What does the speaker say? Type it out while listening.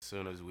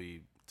soon as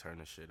we turn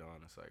the shit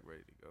on, it's like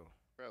ready to go.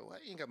 Bro, why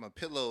you ain't got my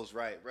pillows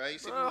right, bro? You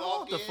see me Bro, walk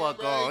hold the in, fuck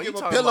bro, on. You get my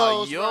talking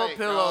about your right,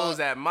 pillows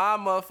dog. at my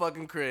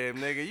motherfucking crib,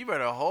 nigga. You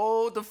better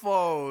hold the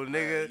phone,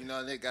 nigga. You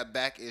know, they got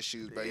back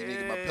issues, bro. You need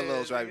to get my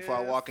pillows right before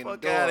I walk in the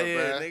fuck door, outta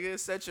here, bro. nigga.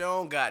 Set your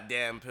own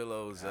goddamn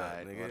pillows up,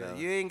 Alright, nigga. whatever.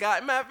 You ain't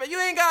got, matter of fact,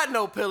 you ain't got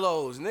no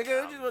pillows,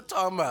 nigga. What you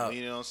talking about? I'm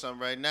leaning on something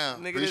right now.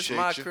 Nigga, Appreciate this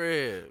my you.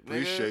 crib, nigga.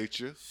 Appreciate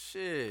you.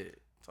 Shit.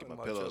 Get Talking my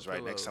about pillows your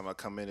right next time I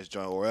come in this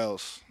joint, or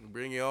else.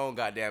 Bring your own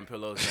goddamn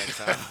pillows next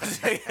time.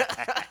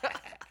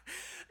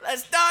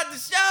 Let's start the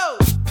show.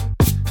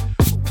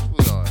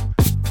 We on.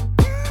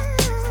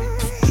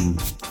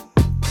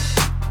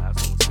 Last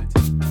one was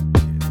 15.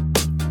 Yeah.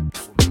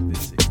 We'll make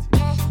this 16.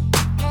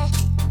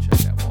 Check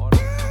that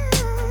water.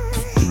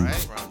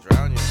 Right?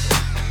 Drown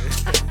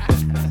yourself.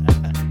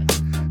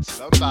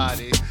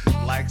 Somebody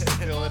likes to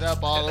fill it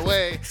up all the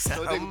way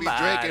so they can be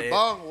drinking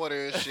bong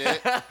water and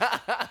shit.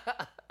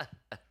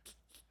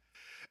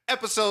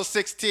 Episode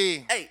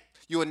 16. Hey.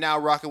 You are now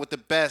rocking with the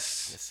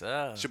best. Yes,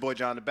 sir. It's your boy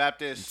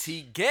Johnthebaptist.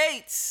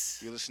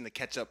 T.Gatez. You're listening to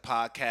Catch Up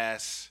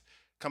Podcast,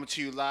 coming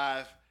to you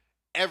live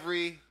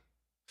every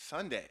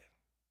Sunday.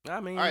 I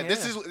mean, all right, yeah,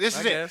 this is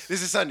it. guess.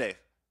 This is Sunday.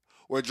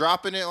 We're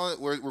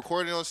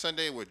recording on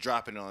Sunday. We're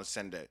dropping it on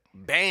Sunday.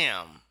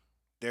 Bam.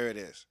 There it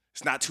is.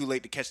 It's not too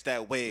late to catch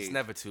that wave. It's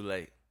never too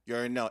late. You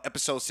already know.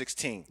 Episode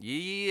 16.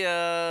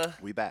 Yeah.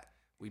 We back.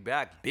 We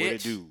back, bitch. What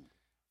it do?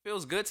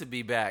 Feels good to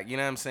be back. You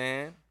know what I'm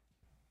saying?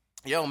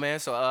 Yo, man.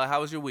 So, how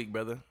was your week,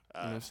 brother?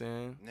 You know what I'm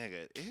saying?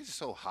 Nigga, it's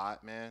so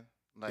hot, man.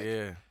 Like,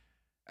 yeah.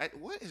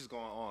 What is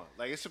going on?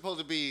 Like, it's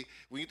supposed to be,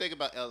 when you think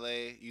about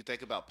LA, you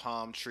think about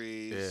palm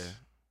trees,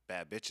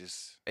 bad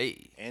bitches,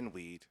 and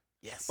weed.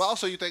 Yes. But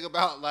also you think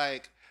about,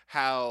 like,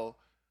 how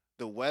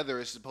the weather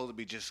is supposed to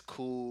be just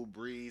cool,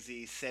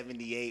 breezy,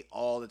 78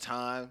 all the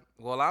time.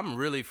 Well, I'm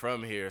really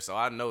from here, so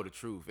I know the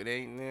truth. It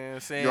ain't, you know what I'm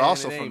saying? You're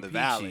also it from the peachy.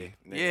 valley.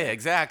 Nigga. Yeah,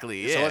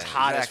 exactly. Yeah, so it's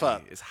hot as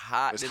fuck. It's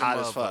hot as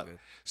fuck.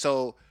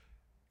 So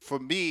for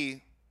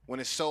me, when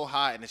it's so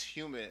hot and it's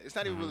humid, it's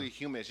not even really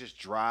humid. It's just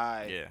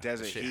dry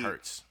desert shit heat.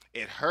 hurts.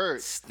 It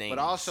hurts. Stings. But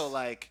also,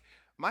 like,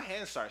 my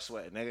hands start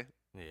sweating, nigga.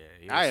 Yeah,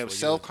 I am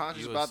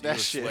self-conscious about that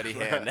shit. Sweaty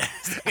hand.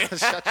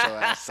 Shut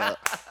your ass up.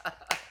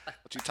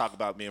 What you talk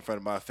about me in front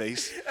of my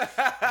face?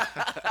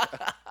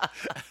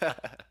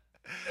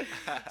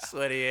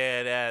 Sweaty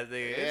head ass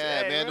nigga.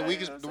 Yeah, man.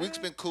 The week's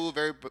been cool,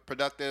 very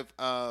productive.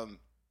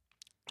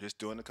 Just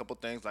doing a couple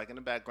things like in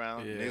the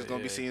background. Niggas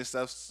gonna be seeing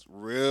stuff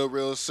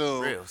real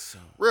soon.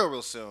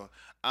 Real soon.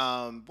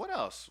 What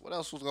else? What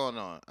else was going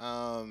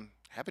on?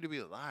 Happy to be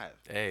alive.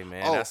 Hey,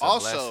 man, that's a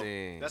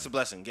blessing. That's a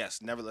blessing. Yes,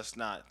 never let's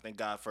not. Thank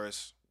God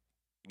first.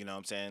 You know what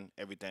I'm saying?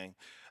 Everything.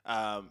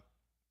 I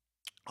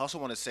also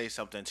want to say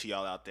something to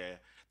y'all out there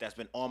that's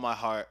been on my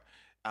heart.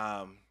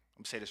 I'm going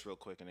to say this real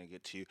quick and then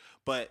get to you.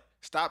 But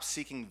stop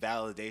seeking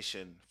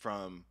validation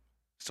from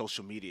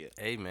social media.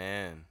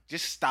 Amen.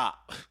 Just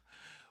stop.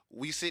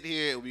 We sit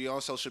here, we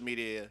on social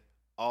media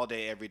all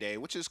day, every day,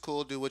 which is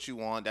cool. Do what you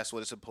want. That's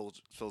what it's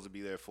supposed to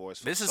be there for.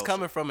 This is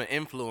coming from an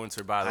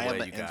influencer, by the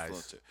way, you guys.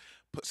 Influencer.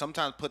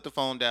 Sometimes put the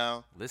phone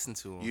down. Listen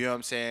to him. You know what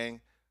I'm saying?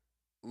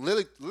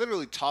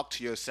 Literally talk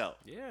to yourself.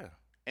 Yeah.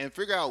 And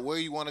figure out where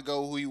you want to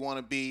go, who you want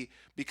to be,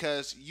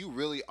 because you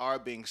really are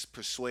being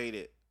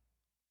persuaded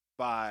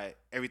by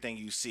everything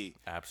you see.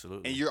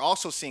 Absolutely. And you're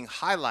also seeing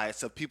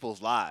highlights of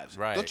people's lives.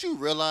 Right. Don't you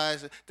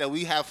realize that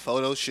we have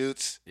photo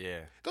shoots? Yeah.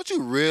 Don't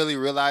you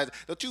realize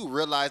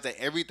that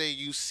everything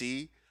you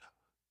see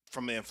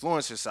from the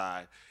influencer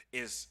side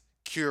is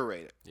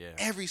curated? Yeah.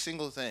 Every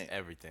single thing.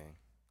 Everything.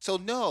 So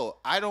no,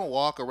 I don't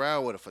walk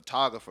around with a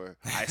photographer.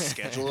 I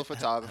schedule a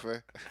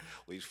photographer.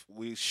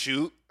 We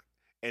shoot.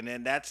 And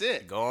then that's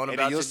it. Go on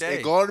about your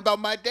day. Go on about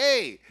my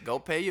day. Go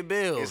pay your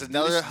bills. It's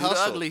another hustle. Do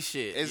the ugly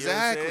shit.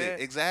 Exactly. You know what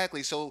I'm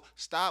Exactly. So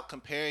stop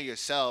comparing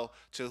yourself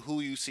to who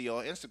you see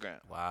on Instagram.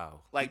 Wow.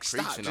 Like,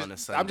 stop. Preaching on the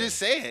Sunday. I'm just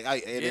saying.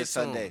 It is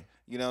Sunday.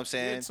 You know what I'm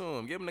saying? Give it to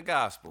him. Give him the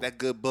gospel. That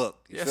good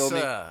book. You yes, feel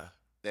sir. me?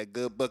 That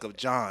good book of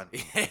John.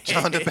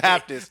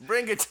 Johnthebaptist.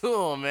 Bring it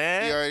to him,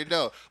 man. You already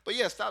know. But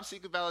yeah, stop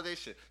seeking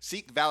validation.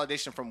 Seek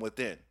validation from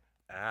within.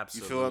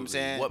 Absolutely. You feel what I'm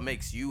saying? What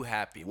makes you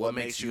happy? What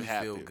makes you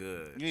happy? Feel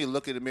good? You need to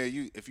look in the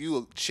mirror. If you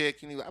a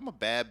chick, you need. I'm a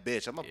bad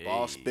bitch. I'm a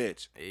boss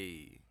bitch.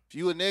 Hey. If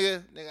you a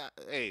nigga,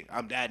 hey,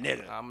 I'm that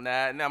nigga.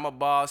 I'm a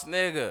boss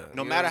nigga.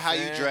 No matter how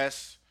you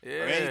dress or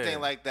anything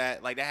like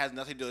that has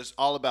nothing to do. It's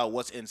all about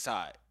what's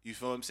inside. You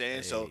feel what I'm saying?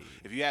 Hey. So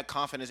if you have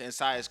confidence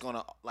inside, it's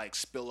gonna like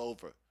spill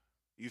over.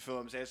 You feel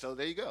what I'm saying? So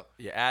there you go.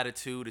 Your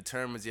attitude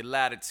determines your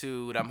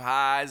latitude. I'm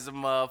high as a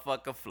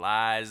motherfucker,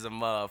 fly as a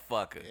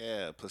motherfucker.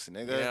 Yeah, pussy nigga.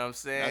 You know what I'm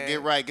saying? Now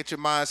get right. Get your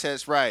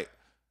mindsets right.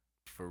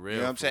 For real. You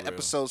know what I'm saying? Real.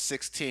 Episode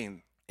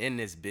 16. In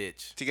this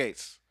bitch.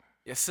 T.Gatez.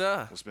 Yes,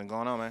 sir. What's been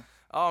going on, man?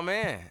 Oh,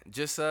 man.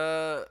 Just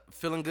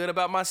feeling good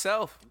about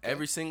myself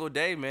every single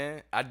day,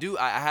 man.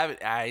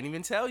 I ain't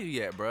even tell you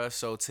yet, bro.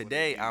 So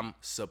today I'm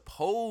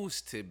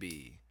supposed to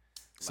be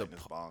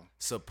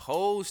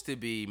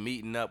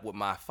meeting up with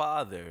my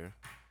father,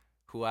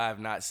 who I have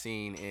not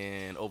seen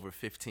in over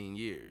 15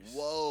 years.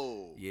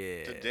 Whoa.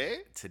 Yeah.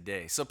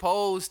 Today?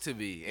 Supposed to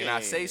be. And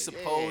I say Yeah,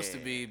 supposed to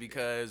be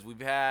because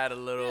we've had a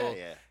little,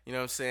 Yeah. you know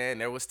what I'm saying?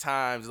 There was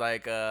times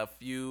like I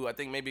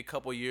think maybe a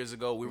couple years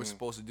ago, we were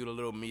supposed to do the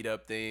little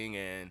meetup thing,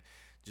 and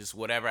just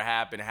whatever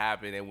happened,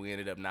 and we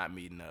ended up not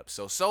meeting up.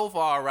 So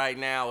far right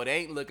now, it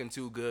ain't looking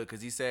too good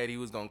because he said he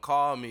was going to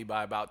call me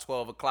by about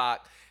 12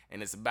 o'clock,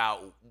 and it's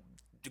about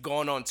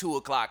going on 2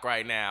 o'clock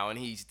right now, and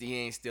he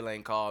still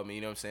ain't called me,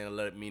 you know what I'm saying, to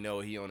let me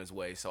know he on his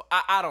way. So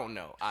I don't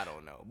know.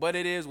 But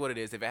it is what it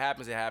is. If it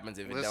happens, it happens.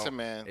 If it don't,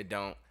 man, it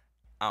don't.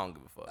 I don't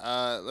give a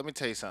fuck. Let me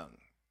tell you something.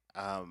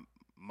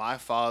 My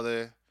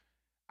father,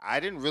 I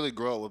didn't really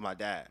grow up with my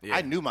dad. Yeah.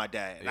 I knew my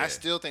dad, and Yeah. I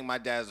still think my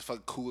dad is the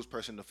fucking coolest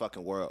person in the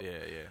fucking world. Yeah.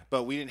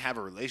 But we didn't have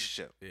a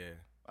relationship. Yeah.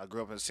 I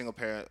grew up in a single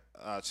parent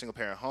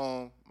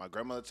home. My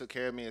grandmother took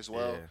care of me as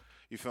well. Yeah.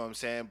 You feel what I'm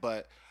saying?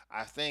 But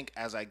I think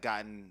as I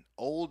gotten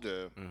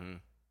older, Mm-hmm.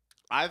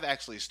 I've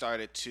actually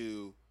started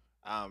to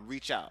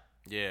reach out.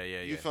 Yeah.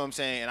 You feel what I'm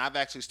saying? And I've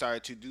actually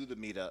started to do the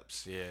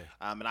meetups. Yeah.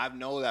 And I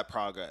know that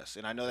progress,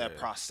 and I know that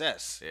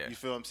process. Yeah. You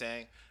feel what I'm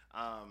saying?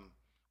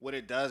 What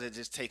it does, it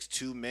just takes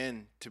two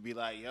men to be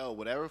like, yo,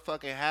 whatever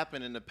fucking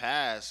happened in the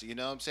past, you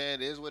know what I'm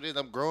saying? It is what it is.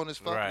 I'm grown as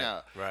fuck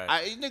now.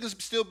 Right. You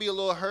niggas still be a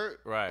little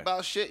hurt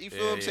about shit, you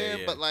feel what I'm saying?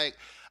 Yeah. But like,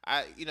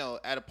 at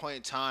a point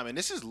in time, and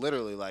this is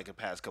literally like the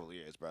past couple of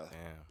years, bro. Damn.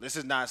 This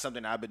is not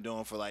something I've been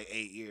doing for like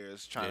 8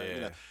 years, trying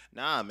to,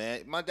 nah,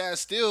 man. My dad's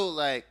still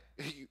like,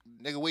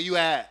 nigga, where you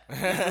at? You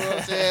know what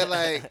I'm saying?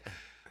 Like,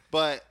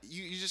 but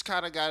you just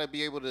kind of got to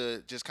be able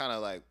to just kind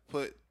of like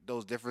put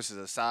those differences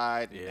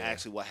aside and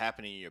actually what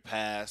happened in your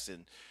past,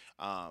 and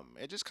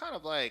it just kind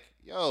of like,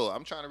 yo,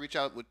 I'm trying to reach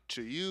out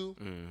to you,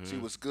 see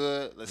what's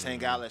good. Let's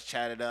hang out, let's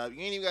chat it up. You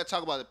ain't even got to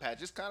talk about the past.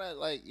 Just kind of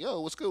like, yo,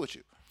 what's good with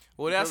you?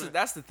 Well,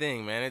 that's the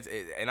thing, man.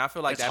 And I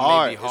feel like it's that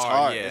hard. may be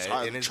hard. Yeah, it's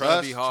hard. And it's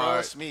gonna be hard.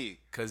 Trust me,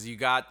 because you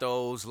got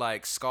those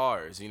like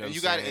scars. You know, and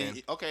what you I'm got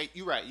saying? okay.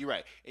 You're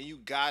right, and you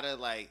gotta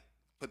like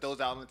put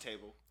those out on the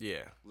table.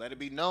 Yeah. Let it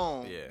be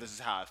known. Yeah. This is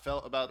how I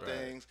felt about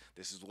things.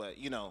 This is what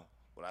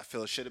what I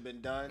feel should have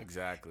been done.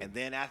 Exactly. And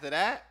then after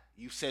that,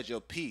 you said your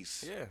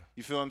piece. Yeah.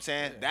 You feel what I'm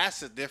saying? Yeah. That's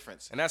the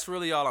difference. And that's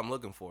really all I'm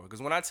looking for. Because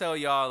when I tell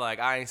y'all, like,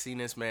 I ain't seen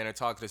this man or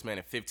talked to this man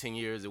in 15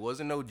 years, it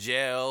wasn't no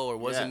jail or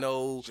wasn't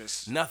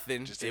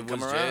nothing. It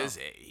was just,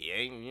 he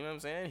ain't, you know what I'm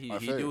saying?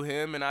 He do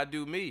him and I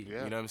do me.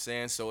 Yeah. You know what I'm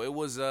saying? So it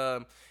was,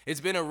 it's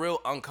been a real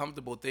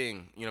uncomfortable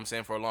thing, you know what I'm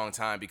saying, for a long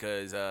time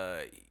because, you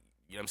know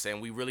what I'm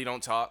saying, we really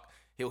don't talk.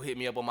 He'll hit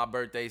me up on my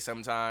birthday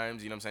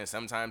sometimes, you know what I'm saying?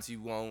 Sometimes he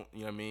won't, you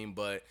know what I mean?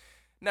 But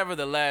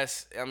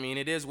nevertheless, I mean,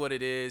 it is what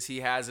it is.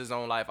 He has his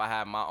own life. I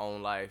have my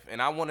own life.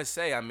 And I want to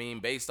say, I mean,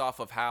 based off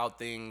of how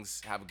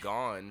things have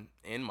gone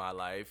in my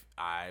life,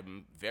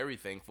 I'm very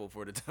thankful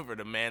for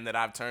the man that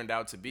I've turned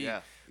out to be.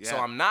 Yeah. So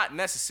I'm not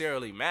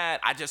necessarily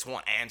mad. I just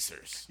want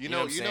answers. You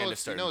know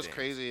what's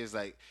crazy is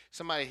like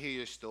somebody hear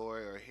your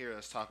story or hear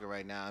us talking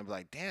right now and be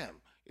like, damn,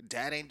 your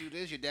dad ain't do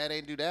this, your dad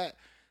ain't do that.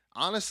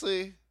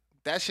 Honestly,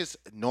 that's just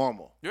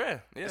normal. Yeah.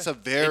 It's a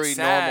very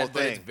sad, normal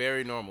but thing. it's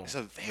very normal. It's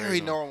a very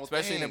normal thing.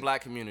 Especially in the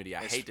black community.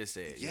 I hate to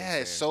say it. Yeah,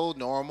 it's so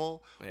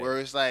normal where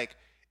it's like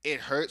it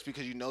hurts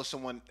because you know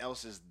someone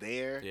else is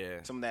there. Yeah.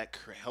 Someone that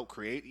helped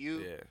create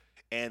you. Yeah.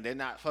 And they're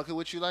not fucking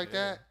with you like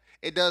that.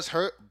 It does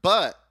hurt,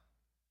 but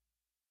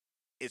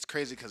it's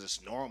crazy because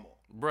it's normal.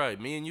 Bruh,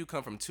 me and you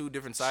come from two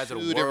different sides of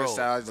the world. Two different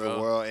sides of the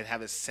world and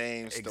have the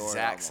same story.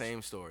 Exact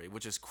same story,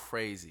 which is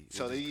crazy.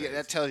 So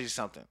that tells you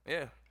something.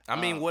 Yeah. I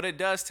mean, what it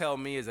does tell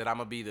me is that I'm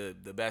going to be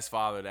the best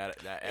father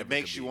that ever it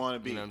makes you want to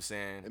be. You know what I'm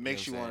saying? It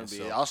makes you want to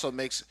be. It also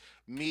makes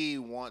me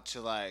want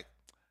to, like,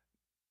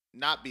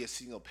 not be a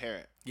single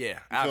parent. Yeah,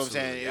 absolutely. You know what I'm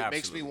saying? It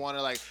makes me want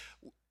to, like,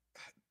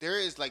 there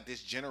is, like,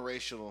 this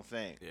generational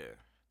thing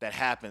that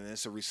happens.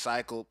 It's a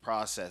recycled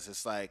process.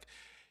 It's like,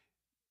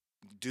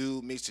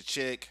 dude meets a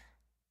chick.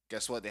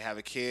 Guess what? They have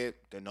a kid.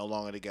 They're no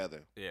longer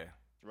together. Yeah.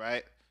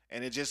 Right?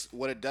 And it just,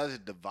 what it does,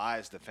 it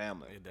divides the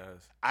family. It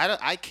does.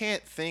 I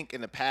can't think in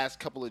the past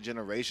couple of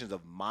generations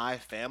of my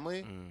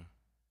family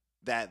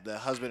that the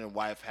husband and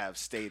wife have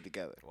stayed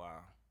together. Wow.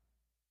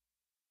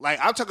 Like,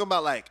 I'm talking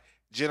about, like,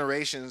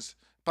 generations,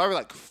 probably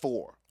like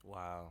 4.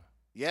 Wow.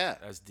 Yeah.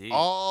 That's deep.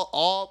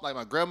 All, like,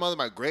 my grandmother,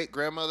 my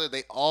great-grandmother,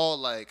 they all,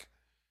 like,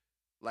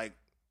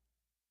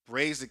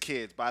 raised the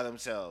kids by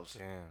themselves.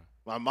 Damn.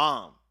 My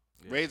mom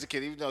raised the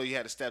kid, even though you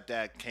had a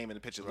stepdad came in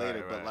the picture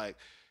later, but, like,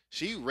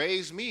 she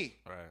raised me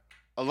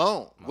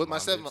alone with my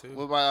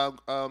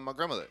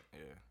grandmother. Yeah.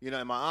 You know,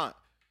 and my aunt.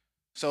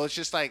 So it's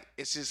just like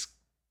it's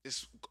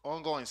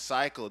ongoing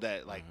cycle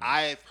that like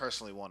I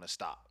personally want to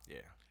stop. Yeah.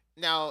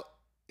 Now,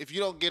 if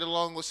you don't get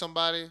along with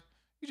somebody,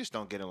 you just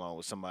don't get along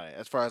with somebody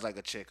as far as like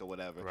a chick or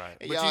whatever. Right.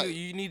 And but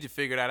you need to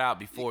figure that out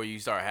before you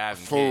start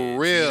having for kids.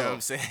 real. You know what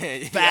I'm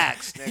saying?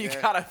 Facts, nigga. You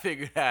gotta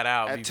figure that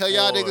out. And tell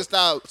y'all niggas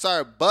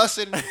start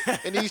busting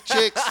in these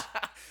chicks.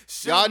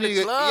 Y'all need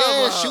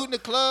to shooting the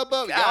club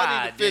up.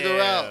 Y'all need to figure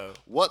out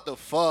what the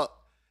fuck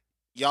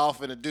y'all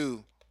finna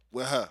do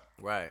with her.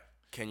 Right.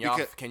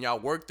 Because can y'all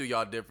work through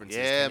y'all differences?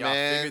 yeah, Can y'all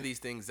figure man. these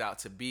things out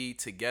to be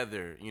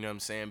together? You know what I'm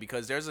saying?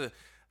 Because there's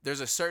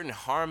a certain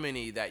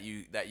harmony that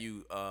you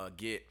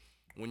get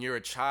when you're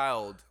a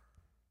child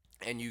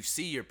and you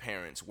see your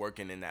parents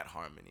working in that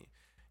harmony.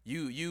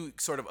 You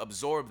sort of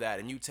absorb that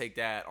and you take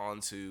that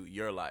onto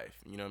your life.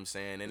 You know what I'm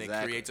saying? And it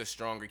Exactly. creates a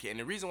stronger kid. And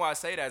the reason why I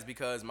say that is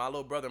because my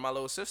little brother, and my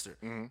little sister,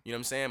 Mm-hmm. you know what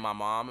I'm saying? My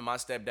mom and my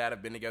stepdad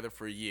have been together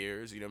for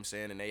years, you know what I'm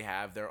saying? And they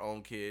have their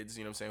own kids,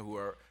 you know what I'm saying, who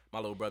are my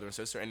little brother and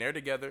sister, and they're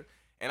together.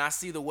 And I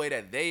see the way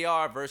that they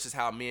are versus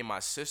how me and my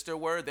sister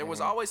were. There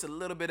was always a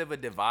little bit of a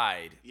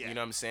divide, Yeah. you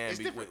know what I'm saying, It's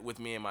different. with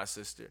me and my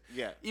sister.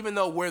 Yeah. Even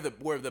though we're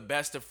the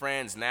best of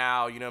friends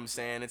now, you know what I'm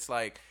saying? It's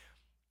like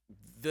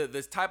the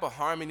type of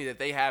harmony that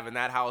they have in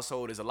that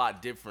household is a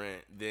lot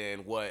different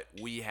than what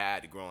we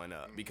had growing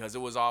up, because it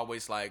was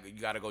always like,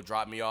 you got to go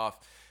drop me off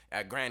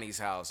at Granny's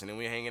house, and then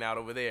we're hanging out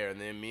over there,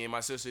 and then me and my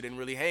sister didn't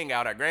really hang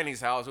out at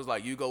Granny's house. It was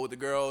like, you go with the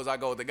girls, I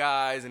go with the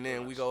guys, and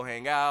then we go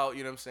hang out,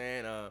 you know what I'm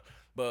saying?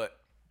 But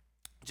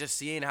just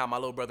seeing how my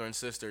little brother and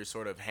sister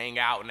sort of hang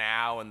out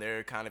now, and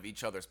they're kind of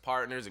each other's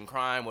partners in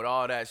crime with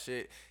all that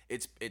shit,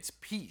 it's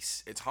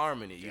peace, it's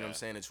harmony, you know what I'm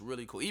saying? It's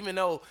really cool. Even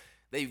though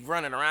they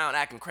running around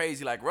acting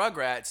crazy like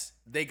Rugrats,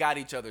 they got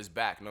each other's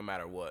back no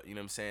matter what, you know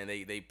what I'm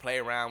saying? They play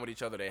around with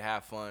each other, they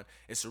have fun.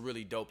 It's a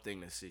really dope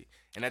thing to see.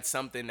 And that's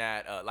something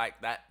that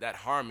like that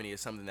harmony is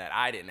something that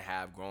I didn't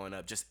have growing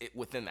up, just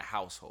within the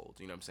household,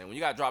 you know what I'm saying? When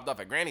you got dropped off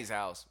at Granny's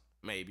house,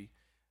 maybe,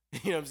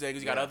 you know what I'm saying?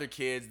 Because you got other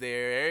kids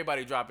there.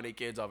 Everybody dropping their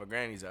kids off at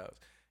Granny's house.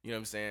 You know what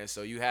I'm saying?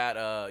 So you had,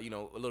 you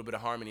know, a little bit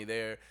of harmony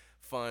there,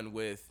 fun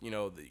with, you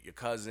know, your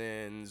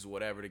cousins,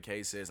 whatever the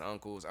case is,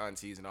 uncles,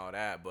 aunties, and all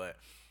that. But,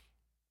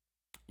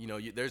 you know,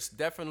 there's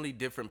definitely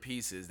different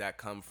pieces that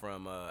come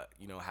from,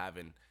 you know,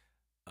 having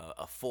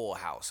a full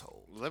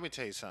household. Let me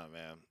tell you something,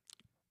 man.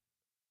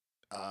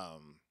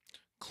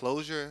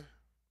 Closure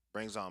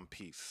brings on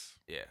peace.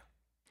 Yeah.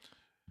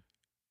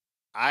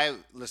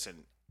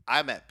 Listen,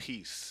 I'm at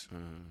peace.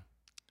 Mm-hmm.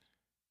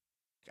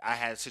 I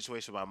had a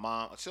situation with my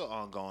mom, it's still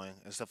ongoing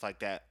and stuff like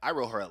that. I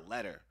wrote her a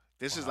letter.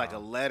 This is like a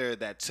letter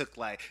that took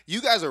like,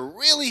 you guys are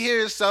really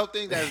hearing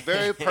something that's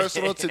very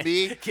personal to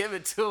me. Give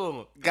it to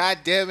them. God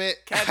damn it.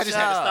 I just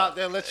had to stop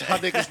there and let y'all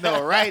niggas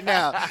know right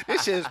now.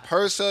 This shit is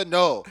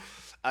personal.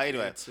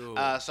 Anyway, so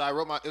I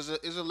wrote it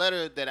was a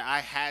letter that I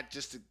had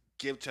just to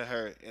give to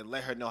her and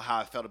let her know how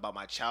I felt about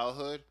my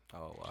childhood.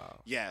 Oh,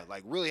 wow. Yeah,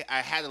 like really, I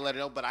had to let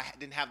her know, but I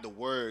didn't have the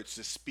words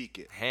to speak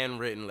it.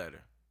 Handwritten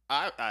letter.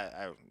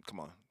 I come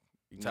on.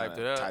 You typed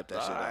it up? Typed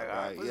that shit up,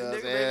 right? You know what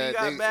I'm saying? You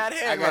got bad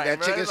handwriting, I got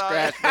that chicken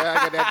scratch, bro. I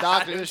got that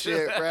doctor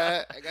shit, bro.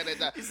 I got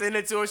that. You send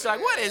it to her, she's like,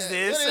 what is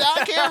this?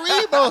 I can't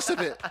read most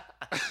of it.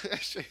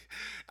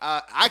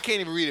 I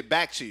can't even read it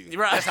back to you.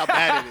 Right. That's how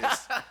bad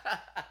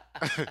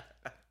it is.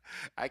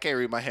 I can't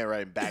read my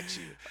handwriting back to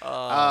you.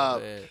 Oh,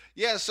 man.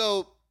 Yeah,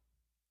 so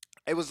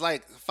it was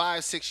like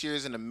 5-6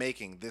 years in the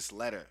making, this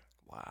letter.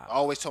 Wow. I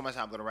always told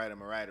myself I'm going to write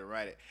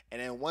it.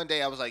 And then one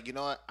day I was like, you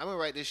know what? I'm going to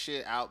write this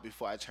shit out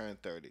before I turn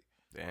 30.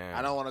 Damn.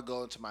 I don't want to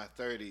go into my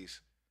 30s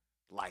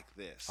like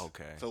this.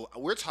 Okay. So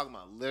we're talking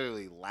about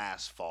literally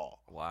last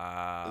fall.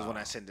 Wow. Is when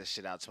I sent this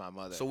shit out to my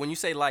mother. So when you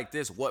say like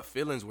this, what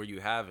feelings were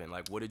you having?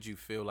 Like, what did you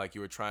feel like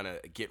you were trying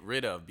to get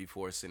rid of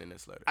before sending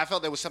this letter? I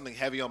felt there was something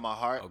heavy on my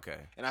heart. Okay.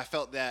 And I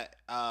felt that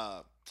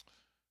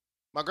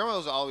my grandma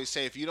would always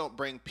say, if you don't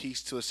bring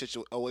peace to a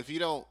situation, or if you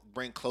don't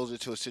bring closure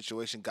to a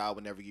situation, God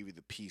will never give you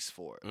the peace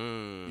for it.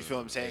 You feel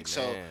what I'm saying? Amen.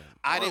 So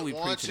I didn't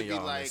want to be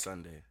like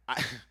Sunday.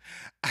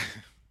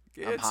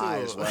 I'm high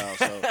as well,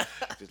 so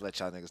just let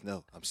y'all niggas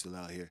know I'm still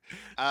out here.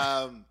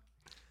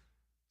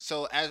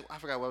 So as I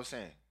forgot what I was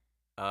saying.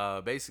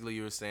 Basically,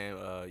 you were saying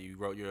you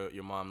wrote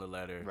your mom the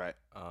letter, right?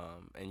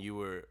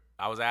 And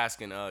I was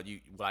asking you,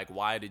 like,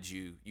 why did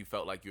you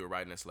felt like you were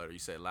writing this letter? You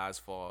said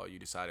last fall you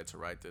decided to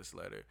write this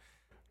letter.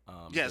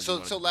 Yeah,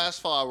 so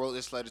last fall I wrote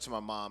this letter to my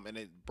mom, and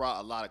it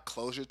brought a lot of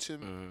closure to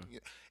me. Mm-hmm.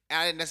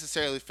 I didn't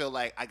necessarily feel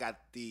like I got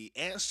the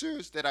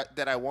answers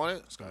that I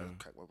wanted. Let's go ahead and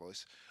crack my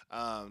voice.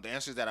 The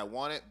answers that I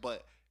wanted,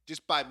 but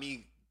just by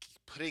me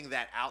putting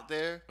that out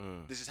there,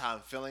 this is how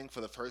I'm feeling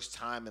for the first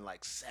time in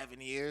like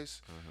 7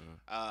 years.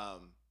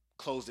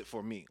 Closed it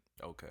for me.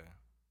 Okay,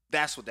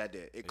 that's what that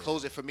did. It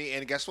closed it for me,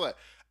 and guess what?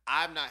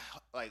 I'm not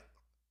like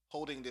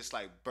holding this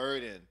like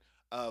burden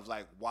of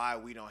like why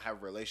we don't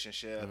have a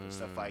relationship and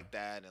stuff like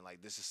that, and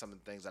like this is some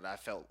of the things that I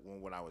felt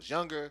when I was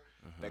younger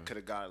that could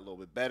have got a little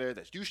bit better,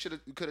 that you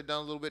could have done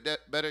a little bit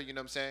better. You know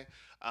what I'm saying?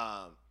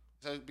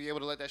 So be able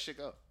to let that shit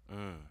go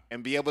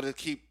and be able to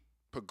keep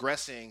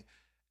progressing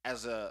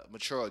as a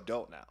mature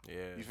adult now.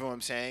 Yeah, you feel what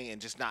I'm saying?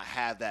 And just not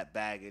have that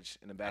baggage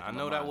in the back. I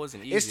know that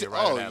wasn't easy.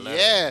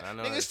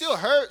 Nigga, it still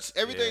hurts.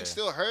 Everything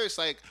still hurts.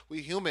 Like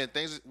we human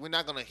things, we're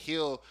not gonna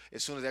heal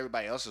as soon as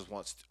everybody else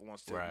wants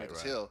to make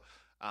us heal.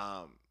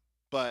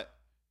 But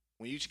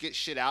when you get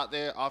shit out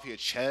there off your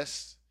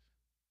chest,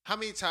 how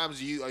many times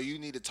do you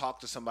need to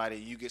talk to somebody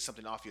and you get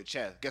something off your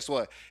chest? Guess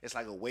what? It's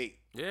like a weight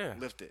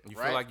lifted. You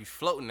feel like you're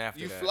floating after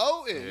that. You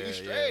floating. You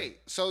straight.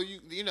 So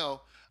you know,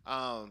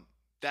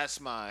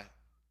 that's my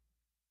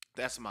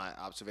That's my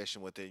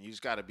observation with it. You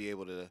just got to be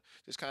able to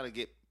just kind of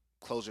get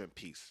closure and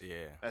peace. Yeah,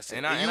 That's it.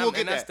 and And you will get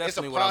and that's that. It's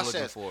a definitely what I'm looking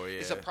process. for. Yeah,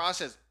 It's a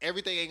process.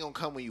 Everything ain't gonna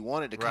come when you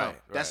want it to come. Right,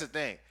 That's the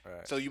thing.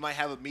 Right. So you might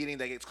have a meeting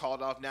that gets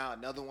called off now.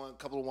 Another one,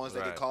 couple of ones that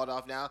Right. get called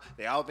off now.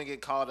 They all been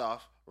get called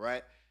off,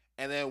 right?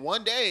 And then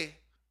one day,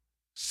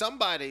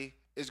 somebody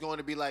is going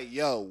to be like,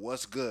 "Yo,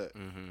 what's good?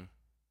 Mm-hmm.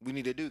 We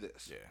need to do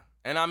this." Yeah.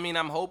 And I mean,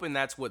 I'm hoping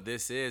that's what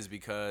this is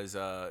because, you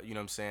know what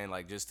I'm saying?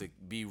 Like, just to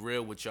be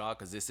real with y'all,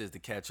 because this is the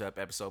catch up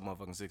episode,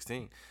 motherfucking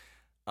 16.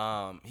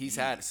 He's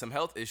had some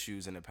health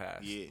issues in the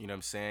past. Yeah. You know what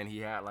I'm saying? He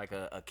had like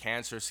a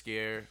cancer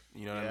scare.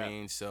 You know what Yeah. I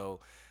mean? So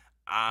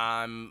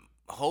I'm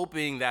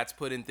hoping that's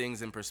putting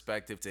things in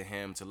perspective to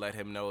him to let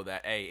him know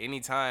that, hey,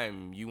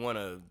 anytime you want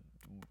to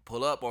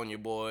pull up on your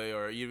boy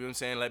or, you know what I'm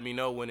saying, let me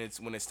know when it's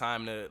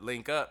time to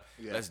link up.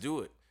 Yeah. Let's do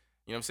it.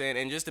 You know what I'm saying?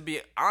 And just to be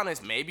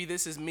honest, maybe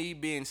this is me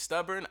being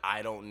stubborn.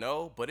 I don't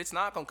know. But it's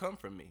not going to come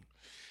from me.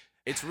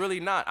 It's really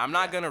not. I'm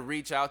not going to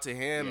reach out to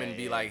him and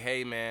be like,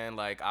 hey, man,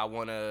 like, I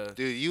want to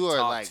Dude, you are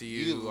talk like, to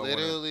you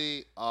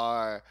literally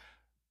are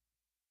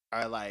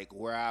like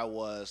where I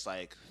was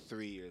like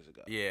 3 years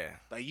ago. Yeah.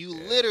 Like you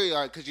literally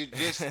are, because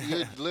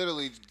you're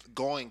literally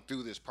going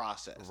through this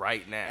process.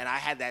 Right now. And I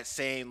had that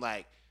same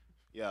like,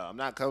 yo, I'm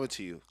not coming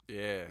to you.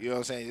 Yeah. You know what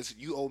I'm saying?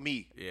 You owe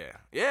me. Yeah.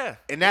 Yeah.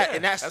 And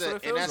that's what the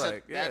it feels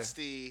like. that's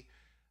the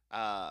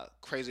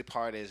crazy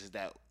part is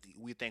that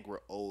we think we're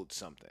owed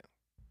something.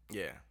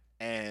 Yeah.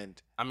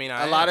 And I mean,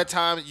 a lot of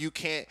times you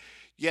can't.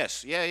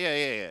 Yes,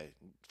 yeah,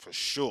 for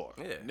sure.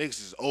 Yeah.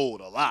 Niggas is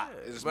owed a lot.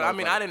 Yeah. But I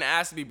mean, I didn't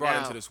ask to be brought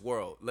into this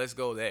world. Let's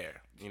go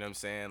there. You know what I'm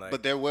saying? Like,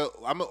 but there will.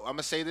 I'm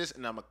gonna say this,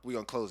 and we're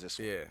gonna close this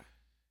one. Yeah.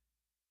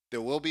 There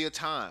will be a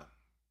time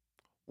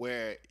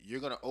where you're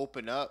gonna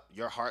open up.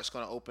 Your heart's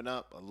gonna open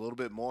up a little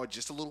bit more,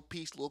 just a little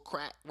piece, a little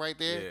crack right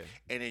there, Yeah.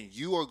 and then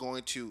you are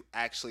going to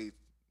actually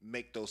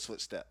make those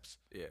footsteps.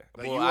 Yeah.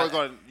 Like well,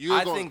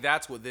 I think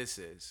that's what this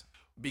is.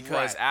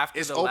 Because after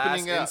it's the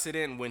last up.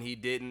 incident when he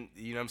didn't,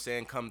 you know what I'm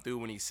saying, come through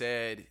when he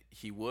said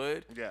he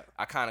would,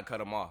 I kind of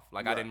cut him off.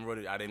 Like I didn't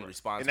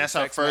respond and to that's his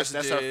our text first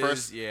messages.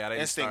 I didn't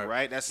instinct, start,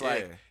 right? That's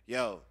like,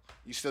 yo,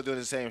 you still doing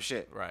the same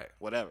shit. Right.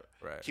 Whatever.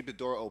 Right. Keep the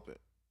door open.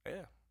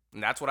 Yeah.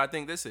 And that's what I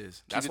think this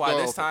is. Keep That's the why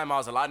door this open. time I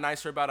was a lot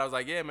nicer about it. I was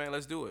like, yeah, man,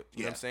 let's do it.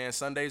 You know what I'm Yeah. saying?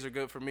 Sundays are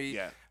good for me.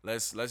 Yeah.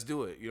 Let's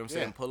do it. You know what I'm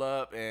saying? Pull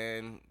up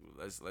and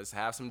let's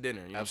have some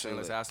dinner. You know what I'm saying?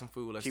 Let's have some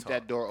food. Let's keep talk.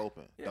 that door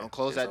open. Yeah, Don't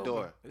close it's that door.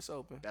 open. It's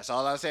open. That's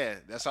all I'm saying.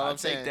 That's all I'm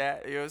saying. Take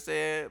that. You know what I'm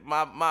saying?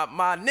 My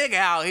nigga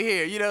out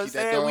here. You know what I'm Keep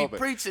that saying? door We open.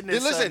 preaching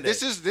this. Listen, Sunday.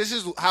 this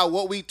is how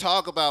what we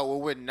talk about when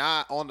we're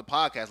not on the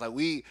podcast.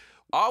 Like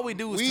all we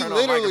do is turn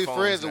literally on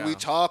friends now. and we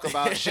talk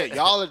about shit.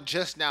 Y'all are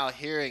just now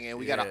hearing it.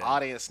 We got an Yeah.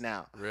 audience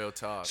now. Real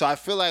talk. So I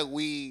feel like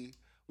we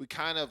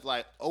kind of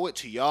like owe it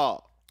to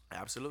y'all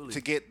Absolutely.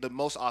 to get the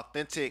most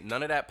authentic.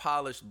 None of that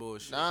polished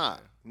bullshit. Nah, man.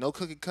 no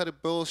cookie cutter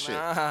bullshit.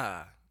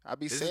 Nah. I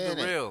be This saying is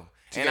the it. real.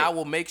 And I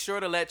will make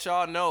sure to let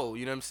y'all know,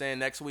 you know what I'm saying,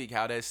 next week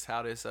how this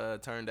turned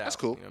out. That's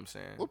cool. You know what I'm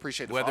saying? We'll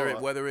appreciate the whether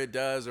follow-up. whether it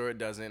does or it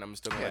doesn't, I'm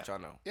still gonna let y'all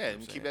know. Yeah, You know and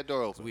what I'm keep saying? that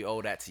door 'Cause open. we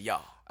owe that to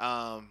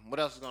y'all. What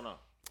else is going on?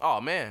 Oh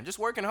man, just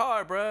working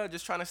hard, bro.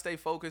 Just trying to stay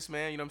focused,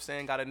 man. You know what I'm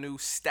saying? Got a new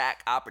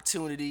stack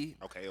opportunity.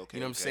 Okay. You know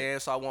what I'm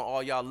saying? So I want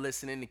all y'all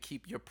listening to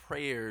keep your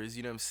prayers,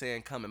 you know what I'm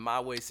saying, coming my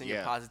way, send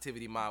your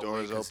positivity my way.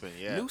 Doors open,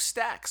 yeah. New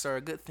stacks are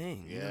a good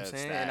thing. You know what I'm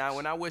saying?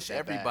 And I wish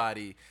That bad.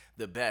 everybody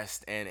the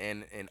best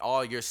and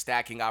all your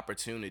stacking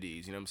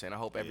opportunities. You know what I'm saying? I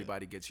hope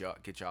everybody get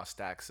y'all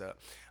stacks up.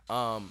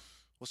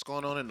 What's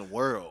going on in the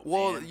world?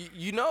 Well, man?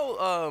 you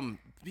know,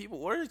 people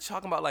we're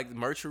talking about like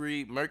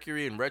Mercury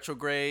and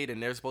retrograde,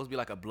 and there's supposed to be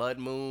like a blood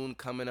moon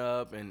coming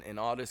up, and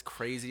all this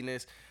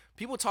craziness.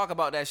 People talk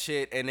about that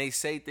shit, and they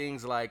say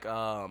things like,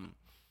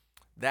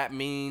 that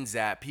means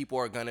that people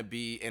are gonna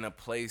be in a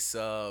place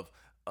of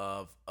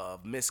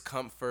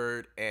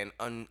miscomfort and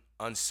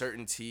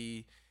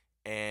uncertainty,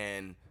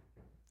 and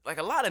like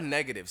a lot of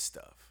negative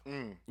stuff.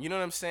 You know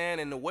what I'm saying?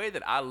 And the way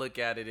that I look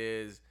at it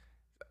is,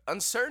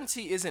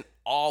 uncertainty isn't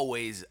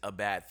always a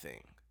bad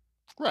thing.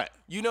 Right.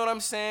 You know what I'm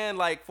saying?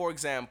 Like, for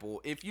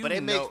example, if you they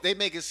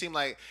make it seem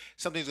like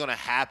something's gonna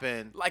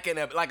happen like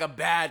a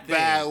bad thing.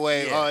 bad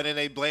way, Yeah. and then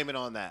they blame it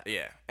on that.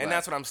 Yeah. And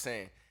that's what I'm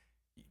saying.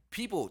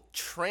 People,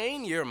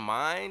 train your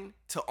mind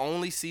to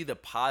only see the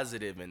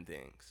positive in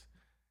things.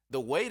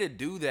 The way to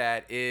do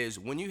that is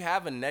when you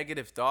have a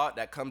negative thought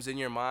that comes in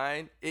your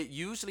mind, it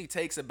usually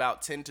takes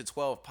about 10 to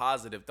 12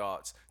 positive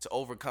thoughts to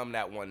overcome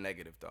that one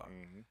negative thought.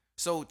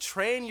 So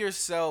train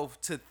yourself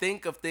to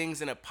think of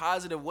things in a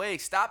positive way.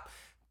 Stop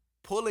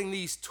pulling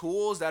these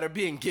tools that are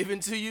being given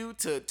to you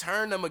to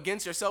turn them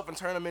against yourself and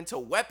turn them into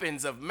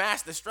weapons of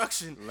mass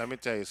destruction. Let me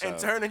tell you something. And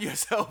turning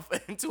yourself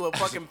into a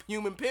fucking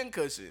human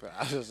pincushion.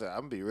 I'm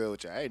gonna be real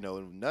with you. I ain't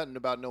know nothing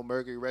about no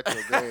Mercury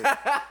Retrograde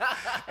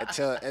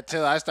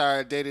until I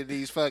started dating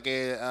these fucking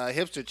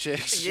hipster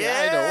chicks. Yeah,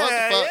 I ain't know what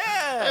the fuck.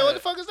 yeah. Hey, what the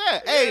fuck is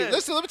that? Yeah. Hey,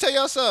 listen, let me tell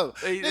y'all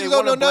something. They Niggas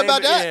don't know nothing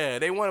about that. Yeah,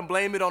 they want to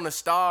blame it on the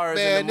stars.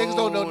 Man, and the niggas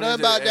don't know moon nothing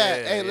and about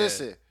that. yeah, Hey, yeah.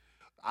 listen,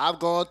 I've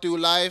gone through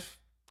life.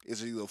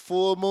 Is it either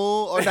full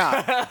moon or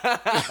not?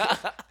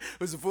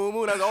 Was the full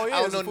moon? I was, oh yeah, I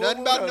don't it's know a full nothing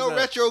moon. about no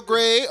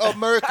retrograde or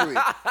Mercury.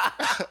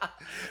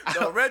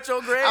 No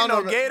retrograde, I no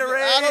don't know.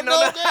 Gatorade, I don't no know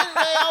no. Gatorade.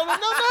 I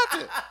don't know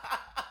nothing.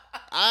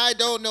 I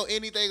don't know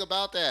anything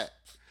about that.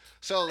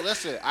 So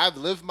listen, I've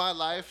lived my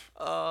life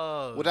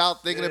Oh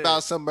without thinking shit.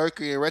 about some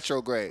Mercury in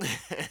retrograde.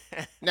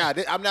 Now,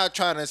 I'm not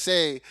trying to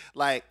say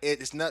like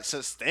it's not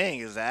such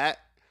thing as that.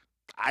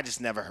 I just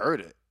never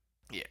heard it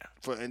Yeah,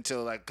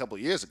 until like a couple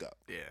years ago.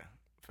 yeah.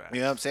 Facts.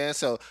 You know what I'm saying?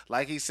 So,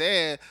 like he's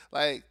saying,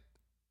 like,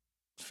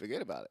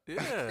 forget about it.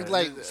 Yeah,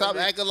 Like, I mean, stop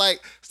acting like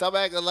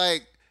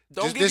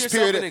don't just give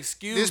yourself an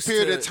excuse. this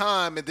period to, of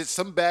time, and then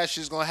some bad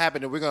shit's gonna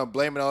happen, and we're gonna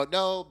blame it on.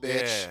 No,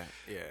 bitch.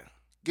 Yeah, yeah.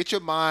 Get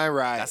your mind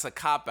right. That's a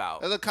cop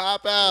out. That's a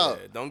cop out.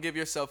 Yeah, don't give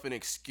yourself an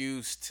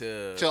excuse to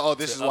This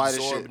to is why this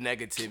absorb shit.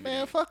 negativity.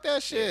 Man, fuck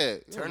that shit. Yeah.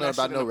 You Turn don't know that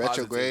about shit no into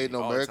retrograde, positivity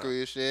no all the Mercury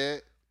and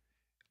shit.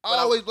 But I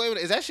always blame it.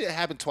 Is that shit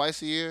happen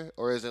twice a year,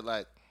 or is it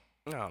like?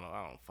 I don't know.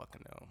 I don't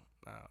fucking know.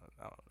 I don't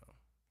know.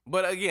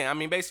 But again, I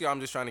mean, basically,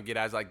 I'm just trying to get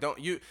at is like, don't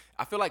you?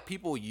 I feel like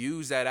people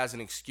use that as an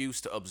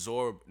excuse to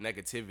absorb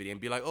negativity and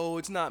be like, oh,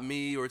 it's not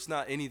me or it's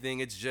not anything.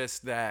 It's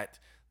just that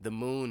the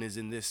moon is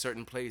in this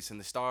certain place and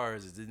the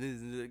stars.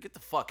 Get the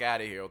fuck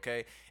out of here,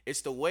 okay?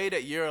 It's the way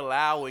that you're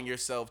allowing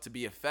yourself to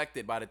be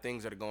affected by the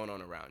things that are going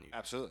on around you.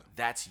 Absolutely.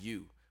 That's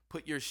you.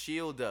 Put your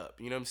shield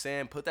up. You know what I'm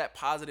saying? Put that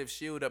positive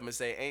shield up and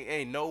say,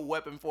 ain't no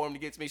weapon formed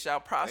against me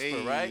shall prosper,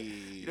 right?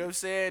 You know what I'm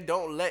saying?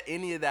 Don't let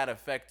any of that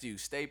affect you.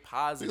 Stay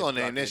positive. We're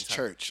gonna name this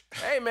church.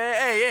 Hey man,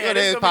 hey, yeah. We're gonna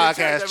name this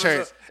podcast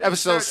church.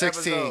 Episode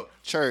 16, episode.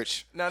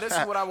 church. Now this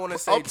is what I want to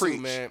say too, preach.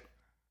 man.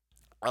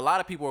 A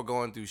lot of people are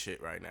going through shit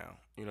right now.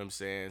 You know what I'm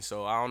saying?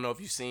 So I don't know if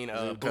you've seen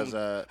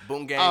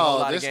Boom Gang, whole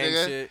lot of gang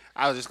nigga, shit.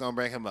 I was just gonna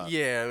bring him up.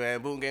 Yeah,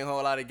 man, Boom Gang,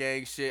 whole lot of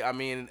gang shit. I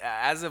mean,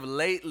 as of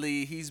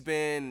lately, he's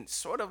been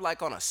sort of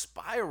like on a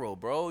spiral,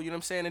 bro. You know what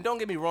I'm saying? And don't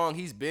get me wrong,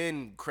 he's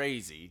been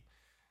crazy.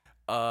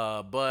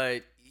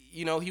 But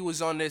you know, he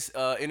was on this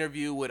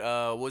interview with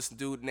what's the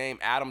dude named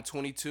Adam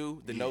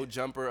 22, the No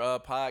Jumper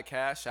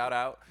podcast. Shout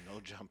out. No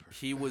Jumper.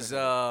 He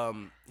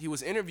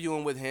was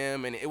interviewing with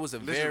him, and it was a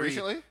very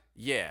recently.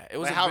 Yeah, it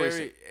was like a how very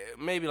recent?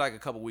 maybe like a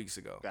couple weeks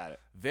ago. Got it.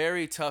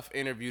 Very tough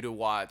interview to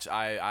watch.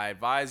 I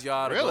advise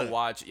y'all to Really? go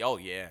watch. Oh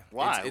yeah.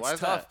 Why? It's Why is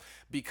tough that?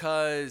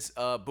 because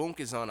Boonk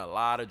is on a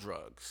lot of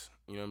drugs.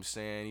 You know what I'm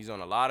saying? He's on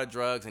a lot of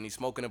drugs and he's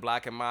smoking a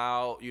black and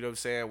mild, you know what I'm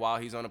saying, while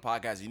he's on the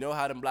podcast. You know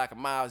how them black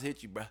and milds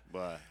hit you, bro.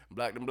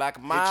 What? Them black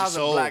and milds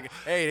soul. and black.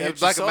 Hey, they Them hit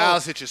black your and soul.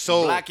 milds hit your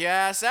soul. Black your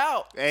ass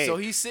out. Hey, so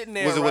he's sitting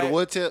there. Was it right? with a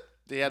wood tip?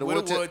 They had a With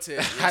wood a wood tip.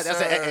 Yes,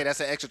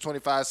 that's an extra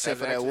 25 cent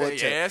for that wood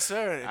tip. Yes,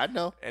 sir. I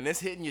know. And it's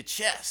hitting your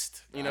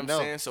chest. You know I what know.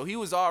 I'm saying? So he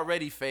was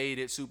already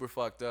faded, super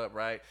fucked up,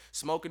 right?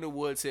 Smoking the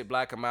wood tip,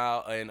 black him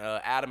out, and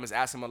Adam is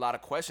asking him a lot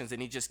of questions,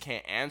 and he just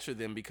can't answer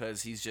them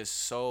because he's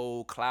just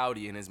so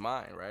cloudy in his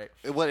mind, right?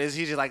 What is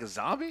he just like a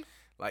zombie?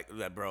 Like,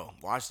 bro,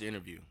 watch the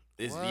interview.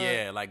 It's, What?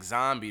 yeah, like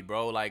zombie,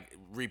 bro. Like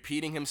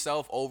repeating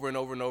himself over and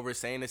over and over,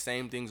 saying the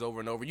same things over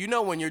and over. You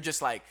know when you're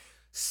just like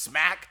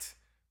smacked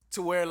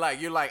to where like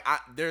you're like,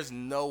 there's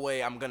no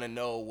way I'm gonna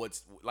know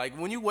what's like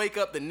when you wake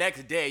up the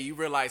next day, you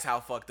realize how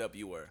fucked up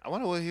you were. I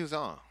wonder what he was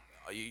on.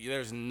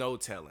 There's no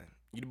telling.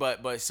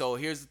 But so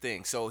here's the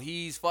thing. So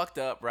he's fucked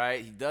up,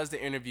 right? He does the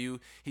interview.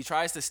 He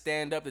tries to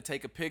stand up to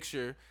take a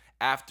picture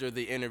after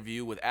the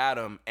interview with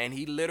Adam, and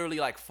he literally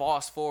like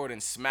falls forward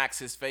and smacks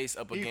his face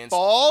up He against.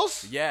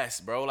 falls?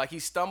 Yes, bro. Like he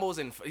stumbles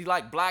and he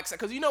like blacks,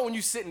 cause you know when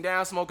you sitting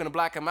down smoking a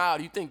black and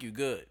mild, you think you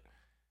good.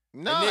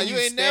 Nah, And then you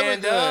ain't never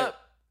stand good. up.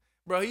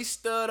 Bro, he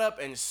stood up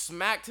and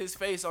smacked his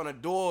face on a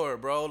door,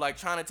 bro, like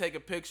trying to take a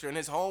picture. And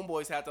his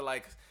homeboys had to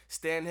like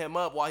stand him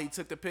up while he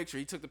took the picture.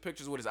 He took the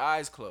pictures with his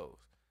eyes closed.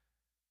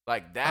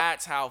 Like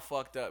that's how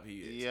fucked up he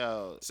is.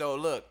 Yo. So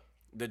look,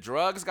 the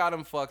drugs got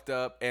him fucked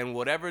up, and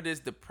whatever this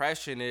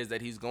depression is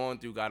that he's going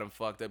through got him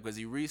fucked up because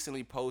he